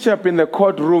you pitch up in the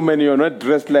courtroom and you're not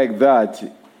dressed like that,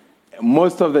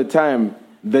 most of the time,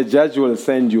 the judge will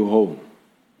send you home.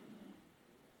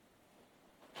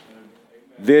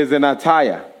 There's an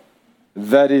attire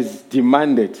that is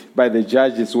demanded by the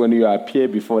judges when you appear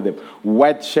before them.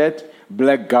 White shirt,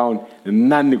 black gown,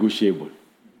 non-negotiable.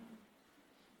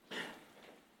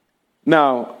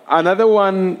 Now, another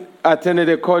one attended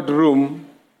a courtroom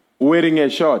wearing a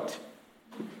short,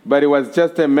 but he was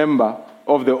just a member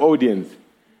of the audience.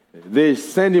 They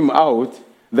sent him out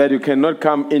that you cannot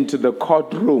come into the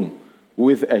courtroom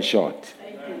with a short.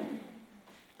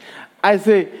 I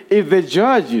say, if the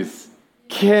judges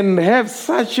can have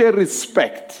such a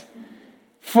respect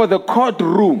for the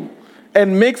courtroom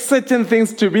and make certain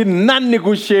things to be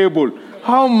non-negotiable,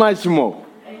 how much more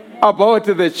about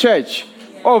the church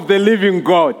of the living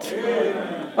God?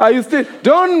 Are you still?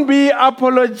 Don't be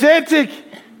apologetic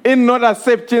in not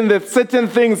accepting the certain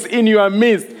things in your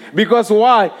midst. Because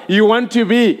why? You want to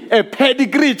be a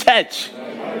pedigree church.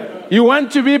 You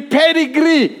want to be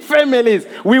pedigree families.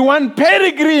 We want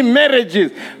pedigree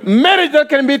marriages. Marriage that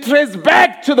can be traced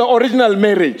back to the original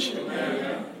marriage.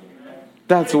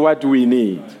 That's what we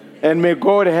need. And may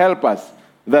God help us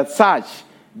that such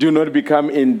do not become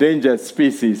endangered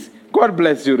species. God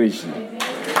bless you richly.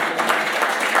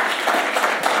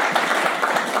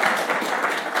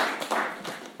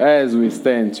 As we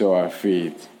stand to our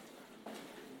feet,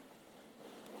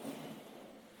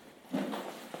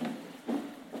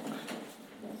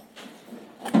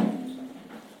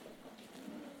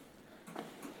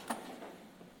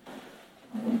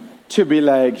 to be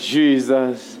like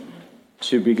Jesus,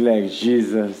 to be like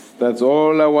Jesus. That's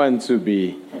all I want to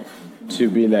be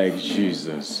like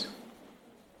Jesus.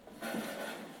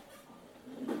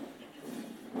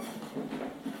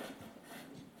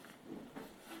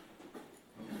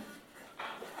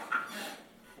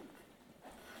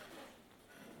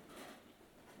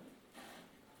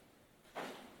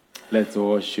 Let's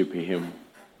worship Him.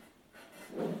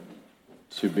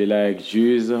 To be like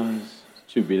Jesus,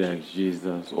 to be like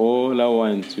Jesus. All I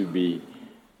want to be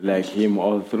like Him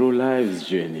all through life's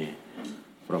journey.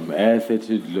 From earth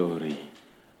to glory.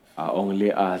 I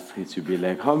only ask to be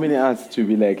like, how many ask to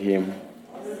be like Him?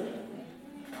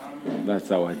 That's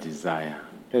our desire.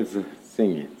 Let's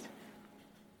sing it.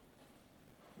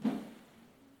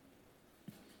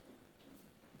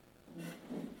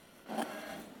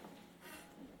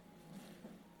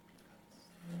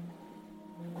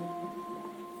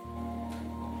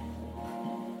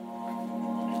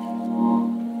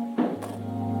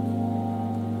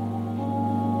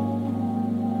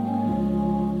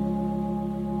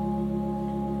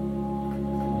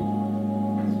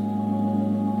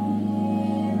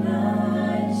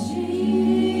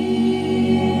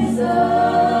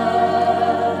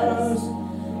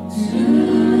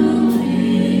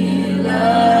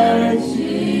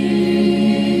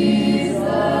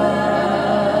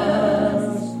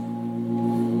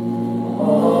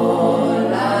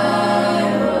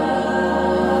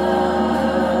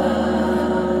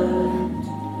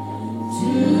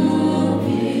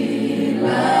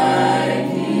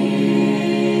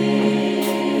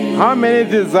 How many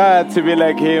desire to be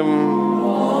like him?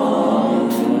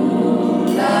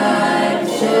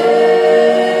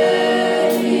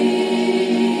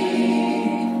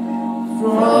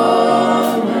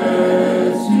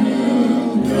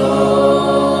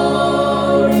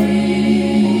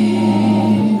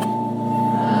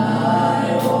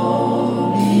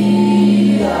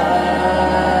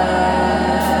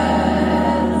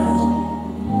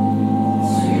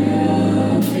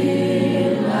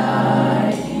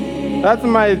 That's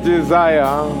my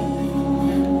desire.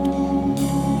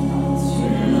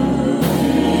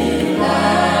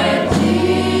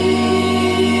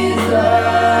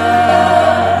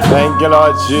 Thank you,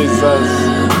 Lord Jesus.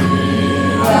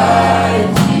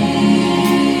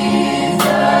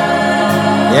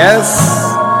 Yes.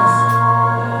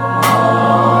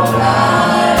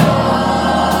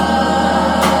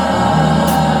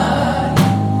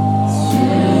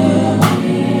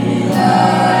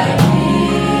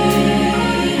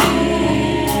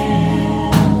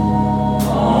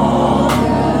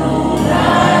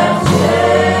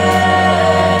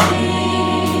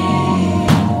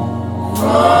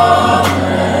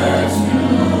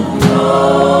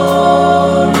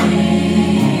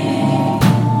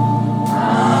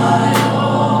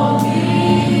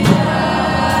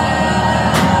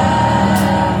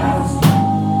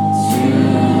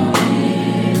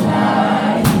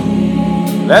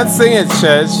 Let's sing it,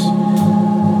 church.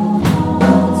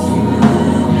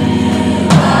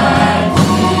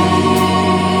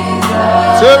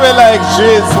 To be like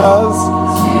Jesus.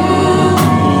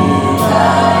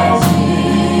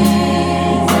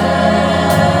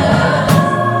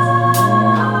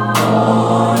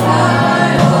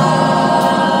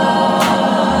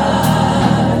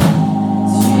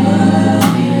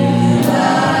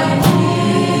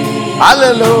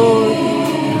 Hallelujah.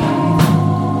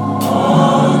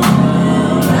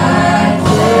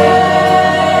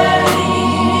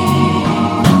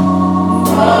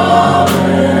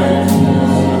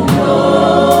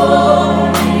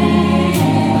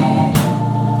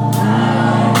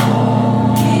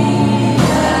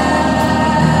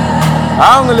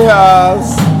 Only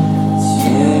us.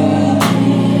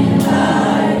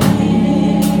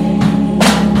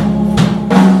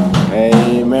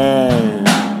 Amen.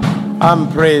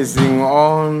 I'm praising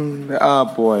on the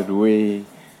upward way.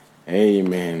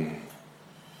 Amen.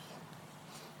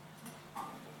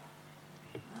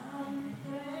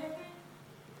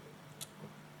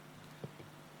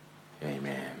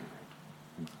 Amen.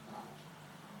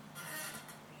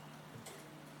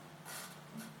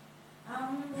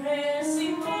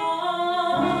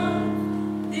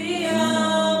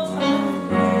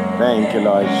 Thank you,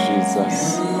 Lord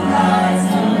Jesus.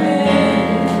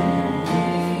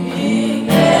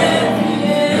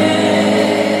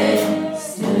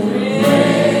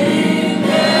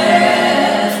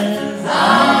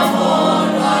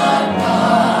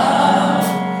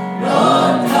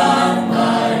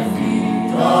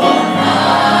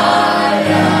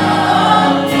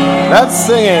 Let's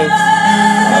sing it.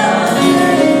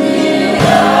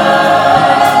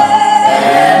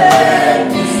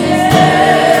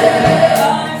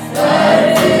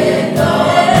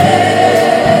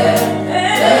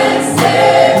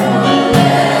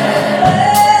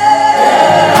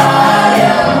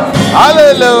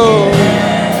 Hallelujah.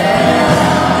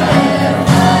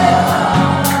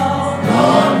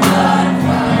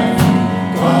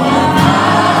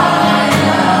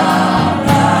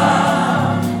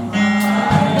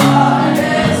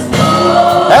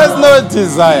 There's no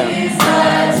desire.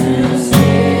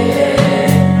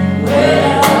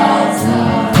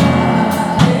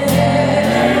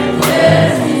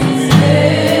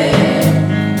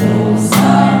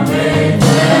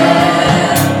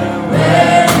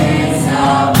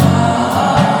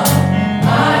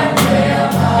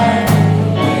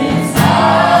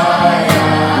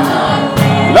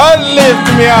 Lord, lift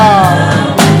me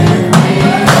up.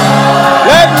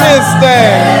 Let me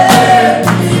stand.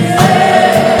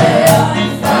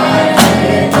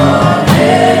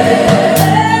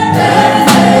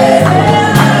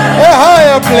 A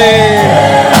higher place.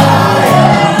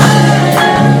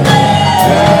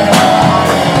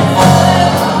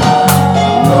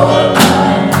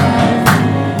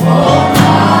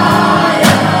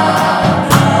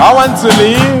 I want to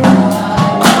live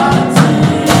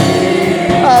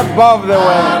above the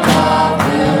world.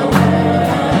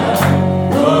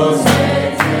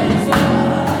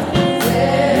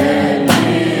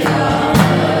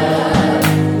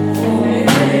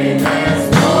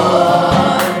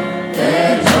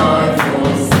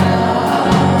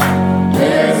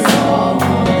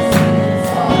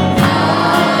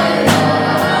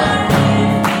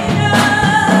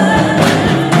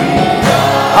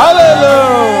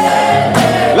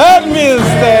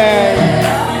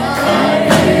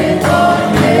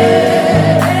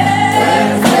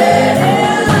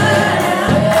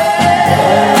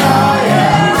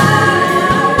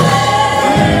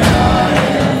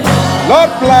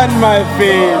 my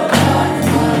feet.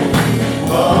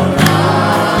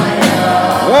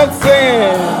 Let's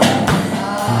sing.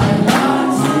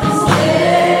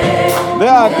 The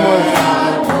atmosphere.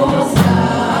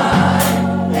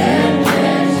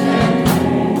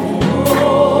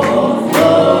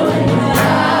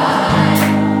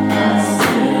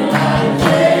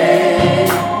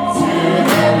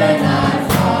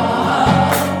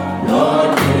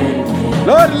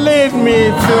 Lord, lead me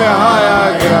to a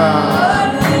higher ground.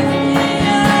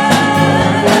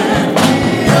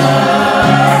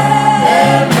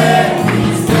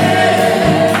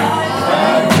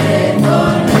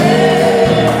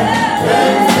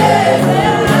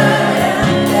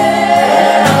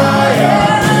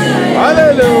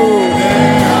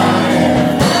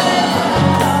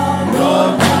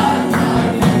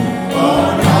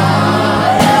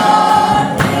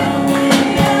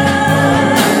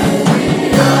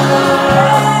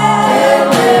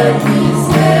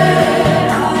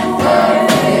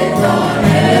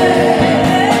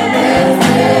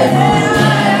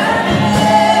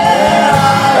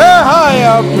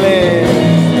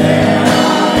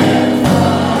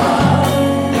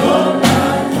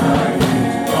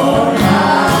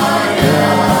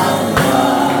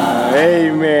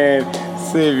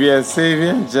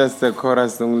 Savior, just the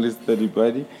chorus song list,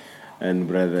 everybody. And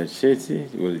Brother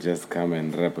Chetty will just come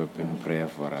and wrap up in prayer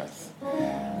for us.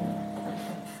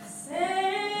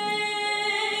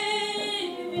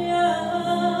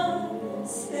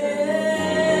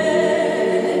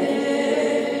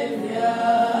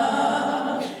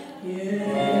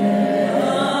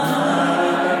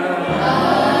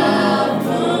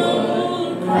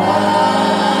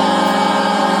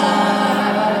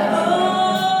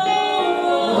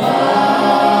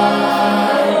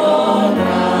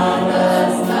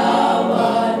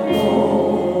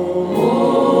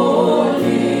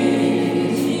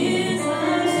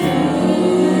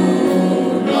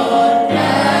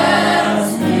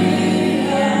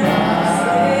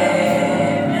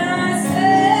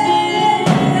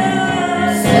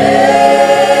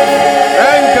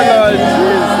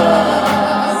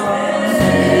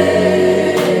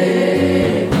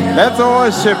 Let's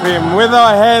worship Him with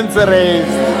our hands raised.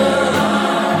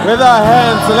 With our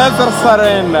hands, let's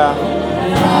surrender.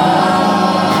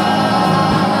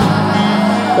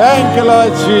 Thank you,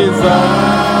 Lord Jesus.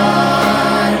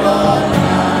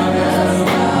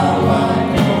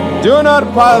 Do not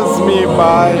pass me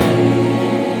by.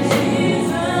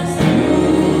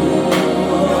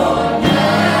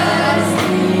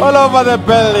 All over the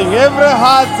building, every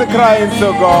heart's crying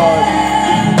to God.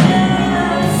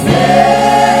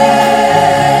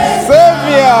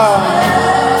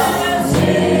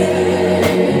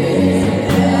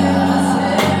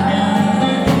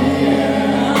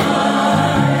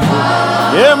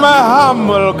 Hear my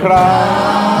humble cry.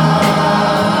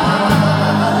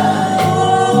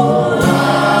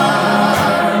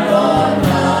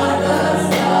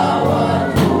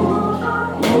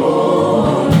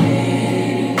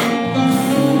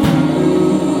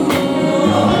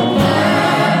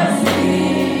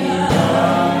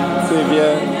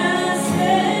 Savior.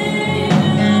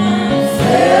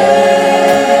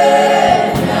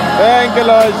 Thank you,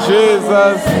 Lord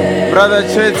Jesus. Brother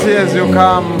Chetty, as you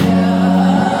come.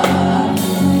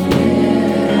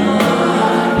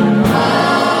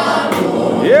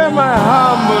 Hear my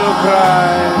humble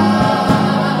cry.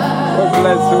 God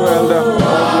bless you, Elder.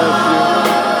 God bless you.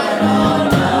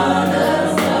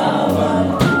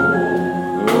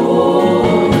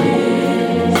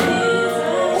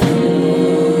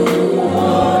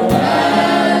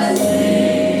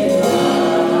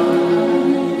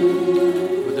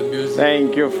 With the music, thank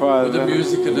you, Father. With the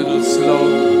music a little slow.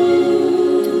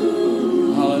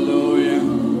 Hallelujah.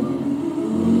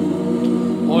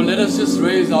 Oh, let us just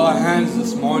raise our hands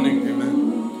this morning, amen.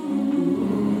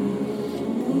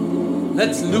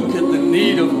 Let's look at the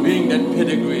need of being that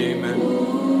pedigree, amen.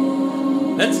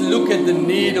 Let's look at the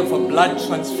need of a blood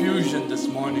transfusion this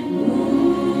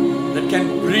morning that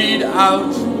can breed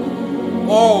out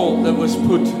all that was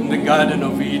put in the Garden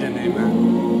of Eden,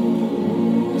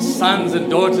 amen. The sons and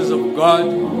daughters of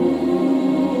God,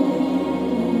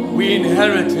 we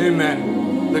inherit,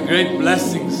 amen, the great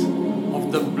blessings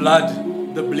of the blood,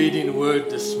 the bleeding word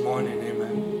this morning,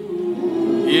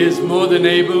 amen. He is more than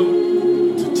able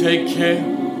to take care.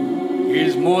 He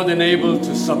is more than able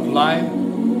to supply.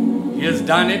 He has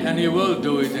done it and He will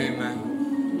do it, amen.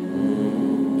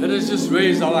 Let us just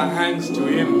raise our hands to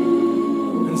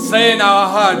Him and say in our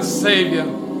hearts, Savior,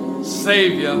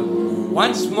 Savior,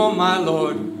 once more, my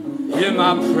Lord, hear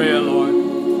my prayer, Lord.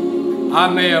 I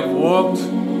may have walked,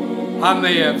 I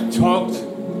may have talked,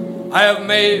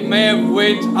 may have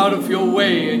went out of your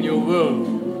way in your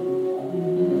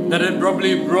world. That had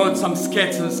probably brought some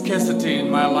scarcity in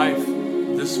my life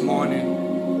this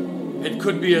morning. It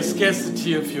could be a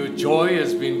scarcity if your joy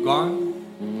has been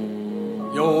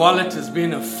gone, your wallet has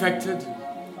been affected,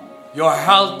 your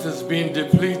health has been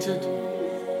depleted.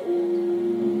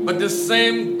 But the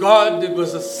same God, it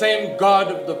was the same God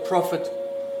of the prophet,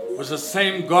 was the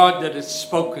same God that has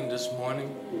spoken this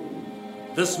morning.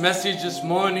 This message this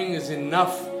morning is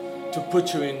enough to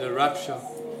put you in the rapture.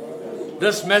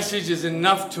 This message is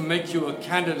enough to make you a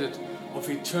candidate of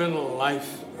eternal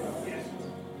life.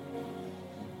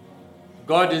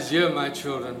 God is here, my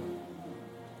children.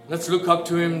 Let's look up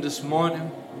to Him this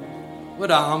morning with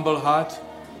a humble heart.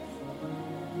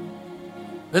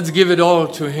 Let's give it all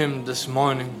to Him this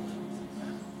morning.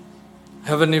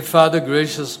 Heavenly Father,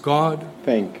 gracious God.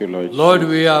 Thank you, Lord. Lord,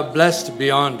 we are blessed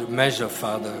beyond measure,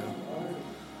 Father.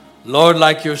 Lord,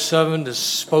 like your servant has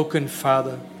spoken,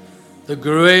 Father, the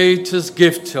greatest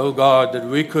gift, oh God, that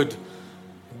we could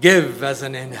give as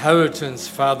an inheritance,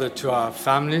 Father, to our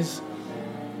families,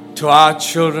 to our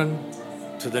children,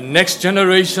 to the next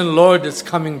generation, Lord, that's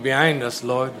coming behind us,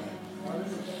 Lord,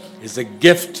 is a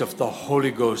gift of the Holy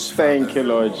Ghost, Father. Thank you,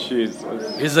 Lord Jesus.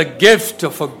 Is a gift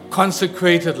of a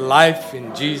consecrated life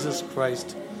in Jesus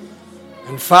Christ.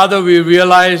 And Father, we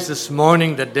realize this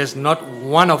morning that there's not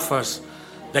one of us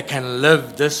that can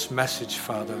live this message,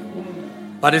 Father.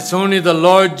 But it's only the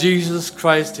Lord Jesus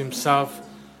Christ Himself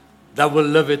that will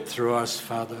live it through us,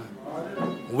 Father.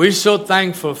 We're so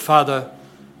thankful, Father,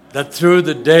 that through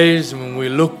the days when we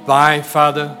look by,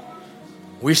 Father,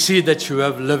 we see that you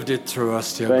have lived it through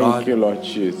us, dear God. Thank you, Lord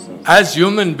Jesus. As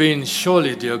human beings,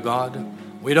 surely, dear God,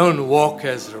 we don't walk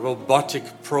as robotic,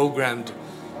 programmed,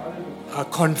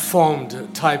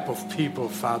 conformed type of people,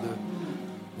 Father.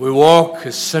 We walk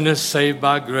as sinners saved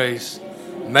by grace,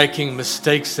 making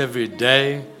mistakes every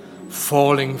day,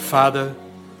 falling, Father.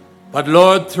 But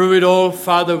Lord, through it all,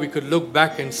 Father, we could look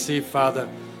back and see, Father,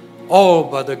 all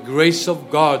by the grace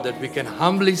of God, that we can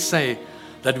humbly say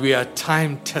that we are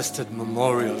time-tested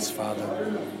memorials,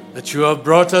 Father. That you have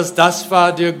brought us thus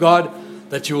far, dear God,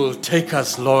 that you will take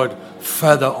us, Lord,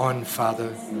 further on, Father.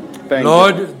 Thank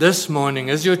Lord, you. this morning,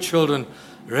 as your children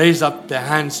raise up their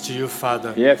hands to you,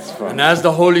 Father. Yes, Father. And as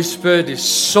the Holy Spirit is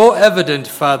so evident,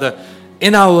 Father,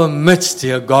 in our midst,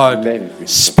 dear God, Let it be.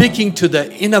 speaking to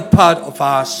the inner part of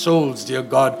our souls, dear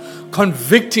God,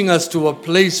 convicting us to a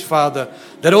place, Father,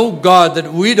 that, oh God,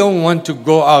 that we don't want to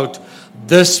go out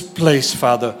this place,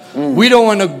 Father. We don't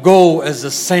want to go as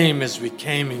the same as we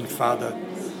came in, Father.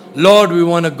 Lord, we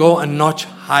want to go a notch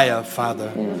higher,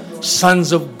 Father.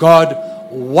 Sons of God,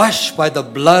 washed by the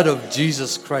blood of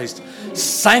Jesus Christ,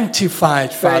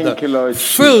 sanctified, Father, Thank you, Lord.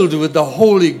 filled with the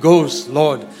Holy Ghost,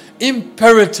 Lord.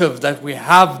 Imperative that we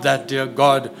have that, dear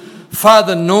God.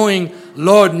 Father, knowing,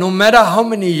 Lord, no matter how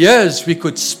many years we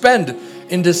could spend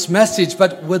in this message,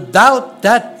 but without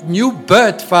that new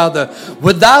birth, Father,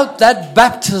 without that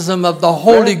baptism of the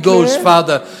Holy Ghost,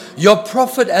 Father, your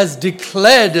prophet has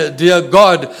declared, dear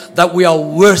God, that we are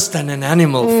worse than an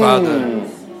animal, Father.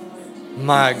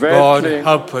 My God,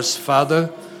 help us,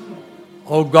 Father.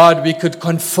 Oh God, we could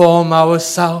conform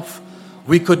ourselves.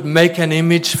 We could make an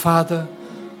image, Father.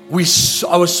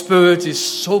 Our spirit is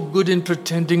so good in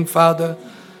pretending, Father.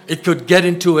 It could get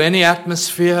into any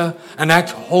atmosphere and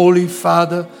act holy,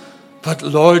 Father. But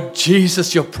Lord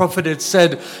Jesus, your prophet had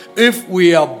said, if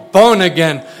we are born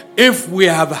again, if we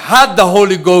have had the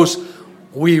Holy Ghost,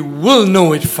 we will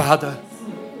know it, Father.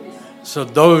 So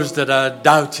those that are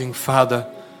doubting, Father,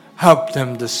 help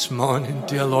them this morning,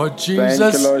 dear Lord Jesus.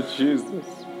 Thank you, Lord Jesus.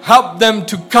 Help them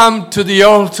to come to the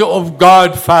altar of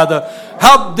God, Father.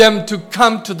 Help them to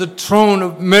come to the throne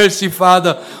of mercy,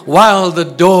 Father, while the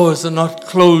doors are not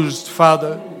closed,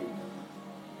 Father.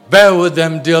 Bear with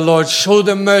them, dear Lord. Show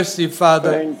them mercy,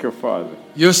 Father. Thank you, Father.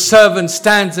 Your servant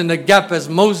stands in the gap as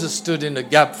Moses stood in the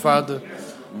gap, Father.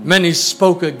 Many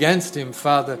spoke against him,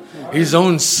 Father. His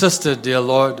own sister, dear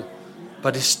Lord.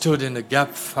 But he stood in the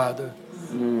gap, Father.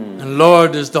 And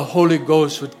Lord, as the Holy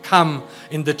Ghost would come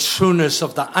in the trueness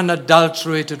of the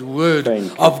unadulterated word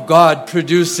of God,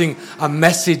 producing a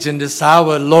message in this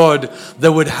hour, Lord,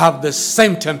 that would have the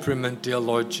same temperament, dear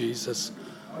Lord Jesus.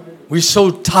 We're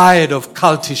so tired of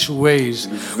cultish ways.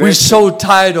 We're so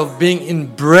tired of being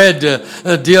inbred,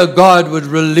 dear God, with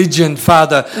religion,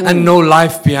 Father, and no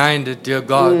life behind it, dear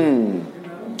God.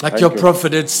 Like your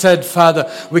prophet had said,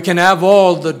 Father, we can have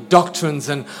all the doctrines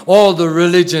and all the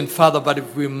religion, Father, but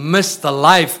if we miss the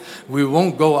life, we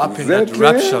won't go up in that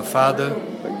rapture, Father.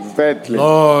 Exactly.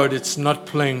 Lord, it's not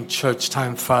playing church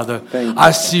time, Father. Thank you.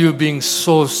 I see you being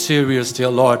so serious, dear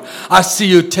Lord. I see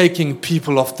you taking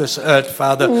people off this earth,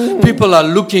 Father. People are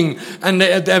looking and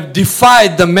they have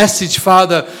defied the message,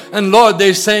 Father. And Lord,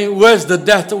 they're saying, where's the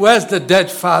death? Where's the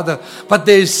dead, Father? But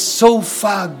they're so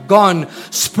far gone,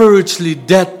 spiritually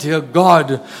dead, dear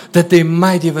God, that they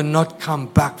might even not come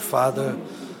back, Father.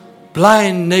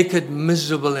 Blind, naked,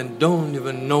 miserable, and don't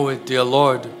even know it, dear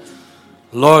Lord.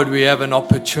 Lord, we have an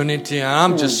opportunity, and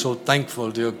I'm just so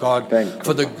thankful, dear God,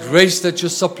 for the grace that you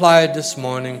supplied this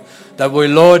morning, that we,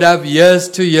 Lord, have ears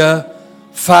to hear.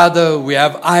 Father, we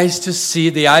have eyes to see.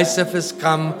 The ISF has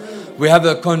come. We have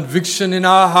a conviction in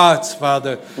our hearts,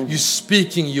 Father. You're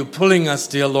speaking, you're pulling us,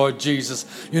 dear Lord Jesus.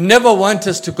 You never want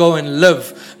us to go and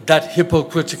live that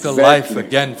hypocritical life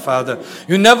again, Father.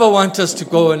 You never want us to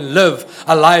go and live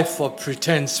a life of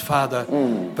pretense, Father.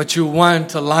 But you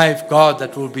want a life, God,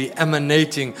 that will be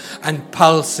emanating and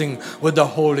pulsing with the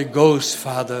Holy Ghost,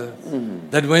 Father.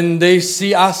 That when they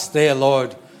see us there,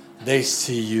 Lord, they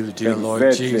see you, dear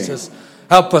Lord Jesus.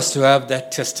 Help us to have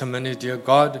that testimony, dear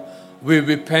God. We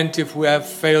repent if we have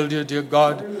failed you, dear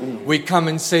God. We come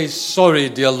and say sorry,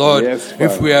 dear Lord,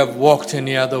 if we have walked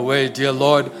any other way, dear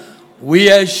Lord.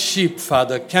 We as sheep,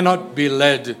 Father, cannot be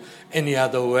led any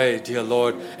other way, dear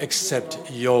Lord, except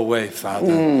your way, Father.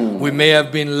 We may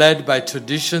have been led by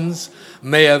traditions,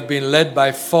 may have been led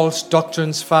by false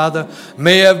doctrines, Father,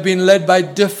 may have been led by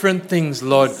different things,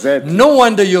 Lord. No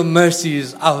wonder your mercy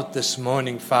is out this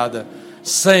morning, Father,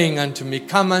 saying unto me,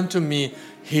 come unto me,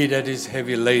 he that is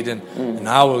heavy laden, and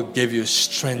I will give you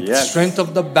strength. Strength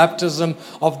of the baptism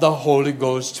of the Holy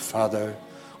Ghost, Father.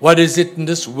 What is it in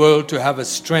this world to have a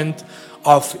strength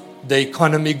of the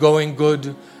economy going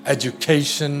good,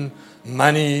 education,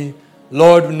 money,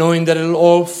 Lord, knowing that it'll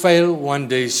all fail one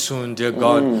day soon, dear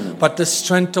God. But the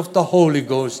strength of the Holy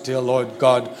Ghost, dear Lord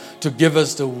God, to give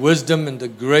us the wisdom and the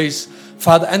grace,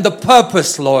 Father, and the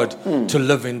purpose, Lord, to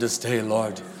live in this day,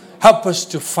 Lord. Help us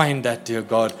to find that, dear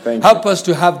God. Help us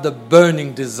to have the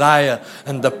burning desire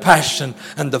and the passion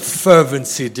and the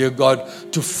fervency, dear God,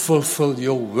 to fulfill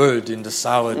your word in this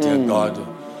hour, dear God.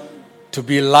 To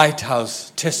be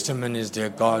lighthouse testimonies, dear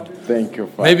God. Thank you,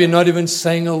 Father. Maybe not even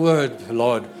saying a word,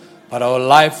 Lord, but our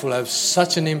life will have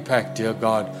such an impact, dear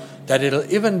God, that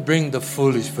it'll even bring the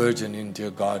foolish virgin in, dear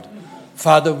God.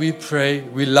 Father, we pray,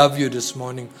 we love you this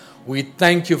morning. We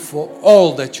thank you for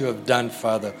all that you have done,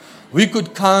 Father. We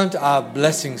could count our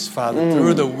blessings, Father,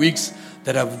 through the weeks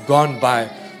that have gone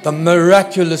by, the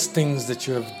miraculous things that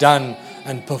you have done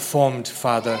and performed,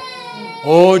 Father.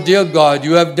 Oh, dear God,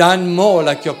 you have done more,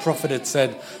 like your prophet had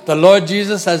said. The Lord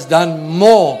Jesus has done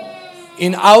more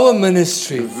in our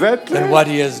ministry than what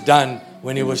he has done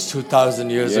when he was 2,000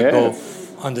 years ago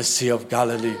on the Sea of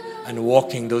Galilee and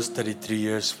walking those 33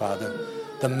 years, Father.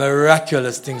 The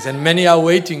miraculous things, and many are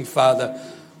waiting, Father,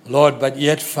 Lord, but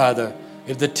yet, Father,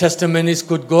 if the testimonies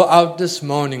could go out this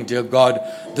morning, dear God,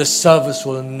 the service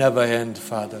will never end,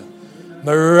 Father.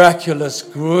 Miraculous,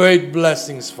 great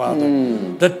blessings, Father.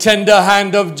 The tender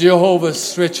hand of Jehovah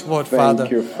stretched forth, Father.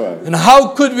 Thank you, Father. And how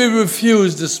could we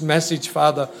refuse this message,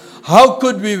 Father? How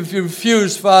could we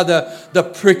refuse, Father, the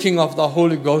pricking of the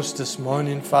Holy Ghost this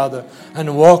morning, Father,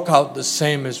 and walk out the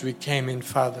same as we came in,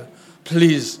 Father?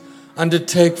 Please,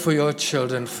 undertake for your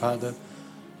children, Father.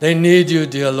 They need you,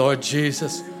 dear Lord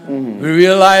Jesus. We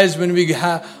realize when we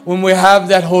have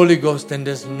that Holy Ghost, then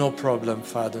there's no problem,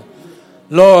 Father.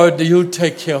 Lord, you'll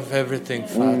take care of everything,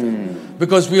 Father.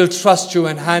 Because we'll trust you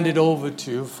and hand it over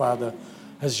to you, Father.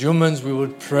 As humans, we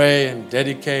would pray and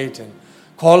dedicate and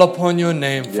call upon your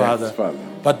name, Father. Father.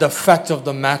 But the fact of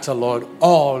the matter, Lord,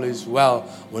 all is well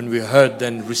when we heard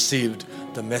and received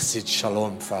the message,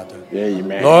 Shalom, Father.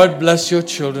 Amen. Lord, bless your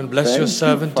children. Bless your Thank you,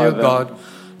 servant, dear Father. God.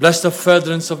 Bless the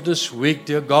furtherance of this week,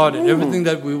 dear God, and everything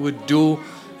that we would do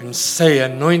and say.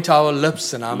 Anoint our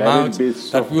lips and our Let it mouths, be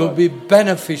so, that will Father. be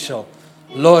beneficial,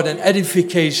 Lord, and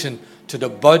edification to the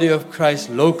body of Christ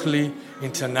locally,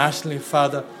 internationally,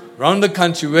 Father, around the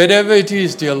country, wherever it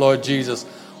is, dear Lord Jesus.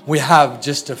 We have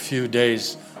just a few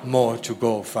days more to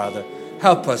go, Father.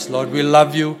 Help us, Lord. We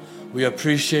love you. We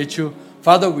appreciate you.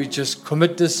 Father, we just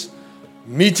commit this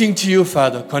meeting to you,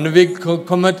 Father.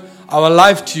 Commit our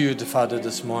life to you, Father,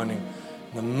 this morning.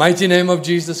 In the mighty name of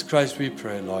Jesus Christ, we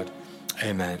pray, Lord.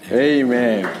 Amen.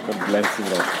 Amen. God bless you,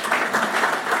 Lord.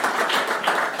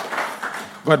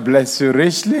 God bless you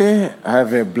richly.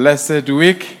 Have a blessed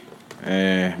week.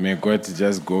 May God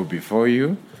just go before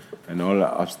you and all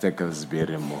obstacles be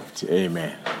removed.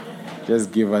 Amen.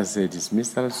 Just give us a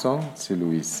dismissal song till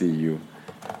we see you.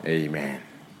 Amen.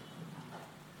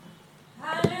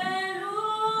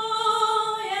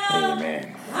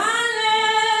 Amen.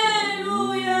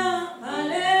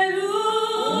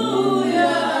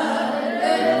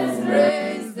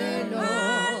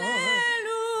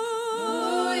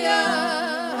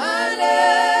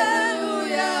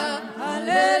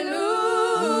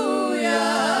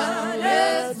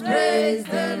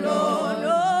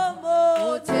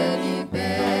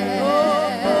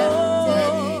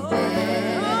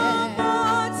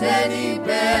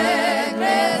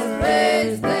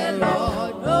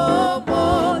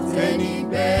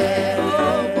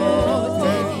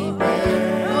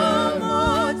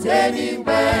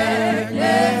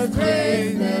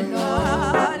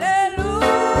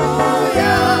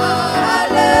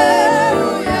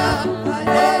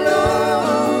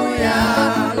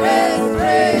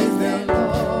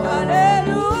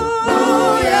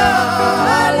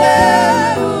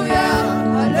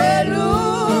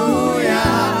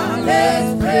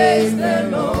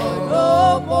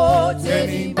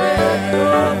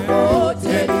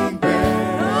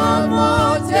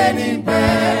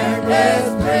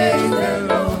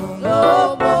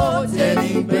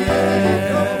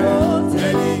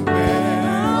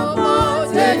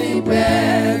 any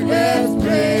bed.